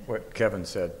what Kevin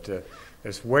said.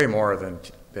 There's way more than,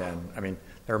 I mean,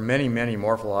 there are many, many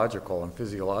morphological and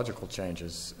physiological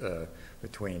changes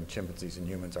between chimpanzees and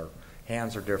humans. Our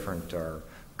hands are different, our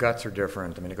guts are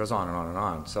different. I mean, it goes on and on and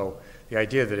on. So the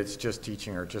idea that it's just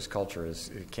teaching or just culture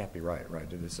it can't be right?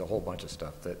 There's a whole bunch of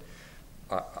stuff that,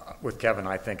 with Kevin,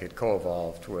 I think it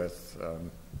co-evolved with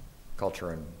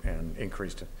culture and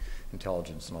increased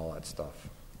intelligence and all that stuff.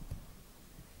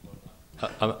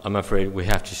 I'm afraid we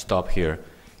have to stop here.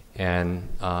 And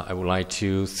I would like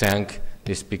to thank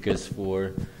the speakers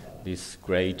for these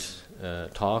great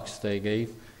talks they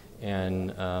gave,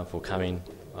 and for coming,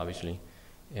 obviously.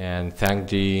 And thank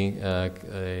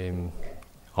the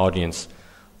audience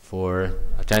for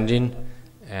attending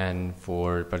and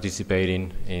for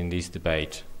participating in this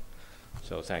debate.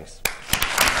 So thanks.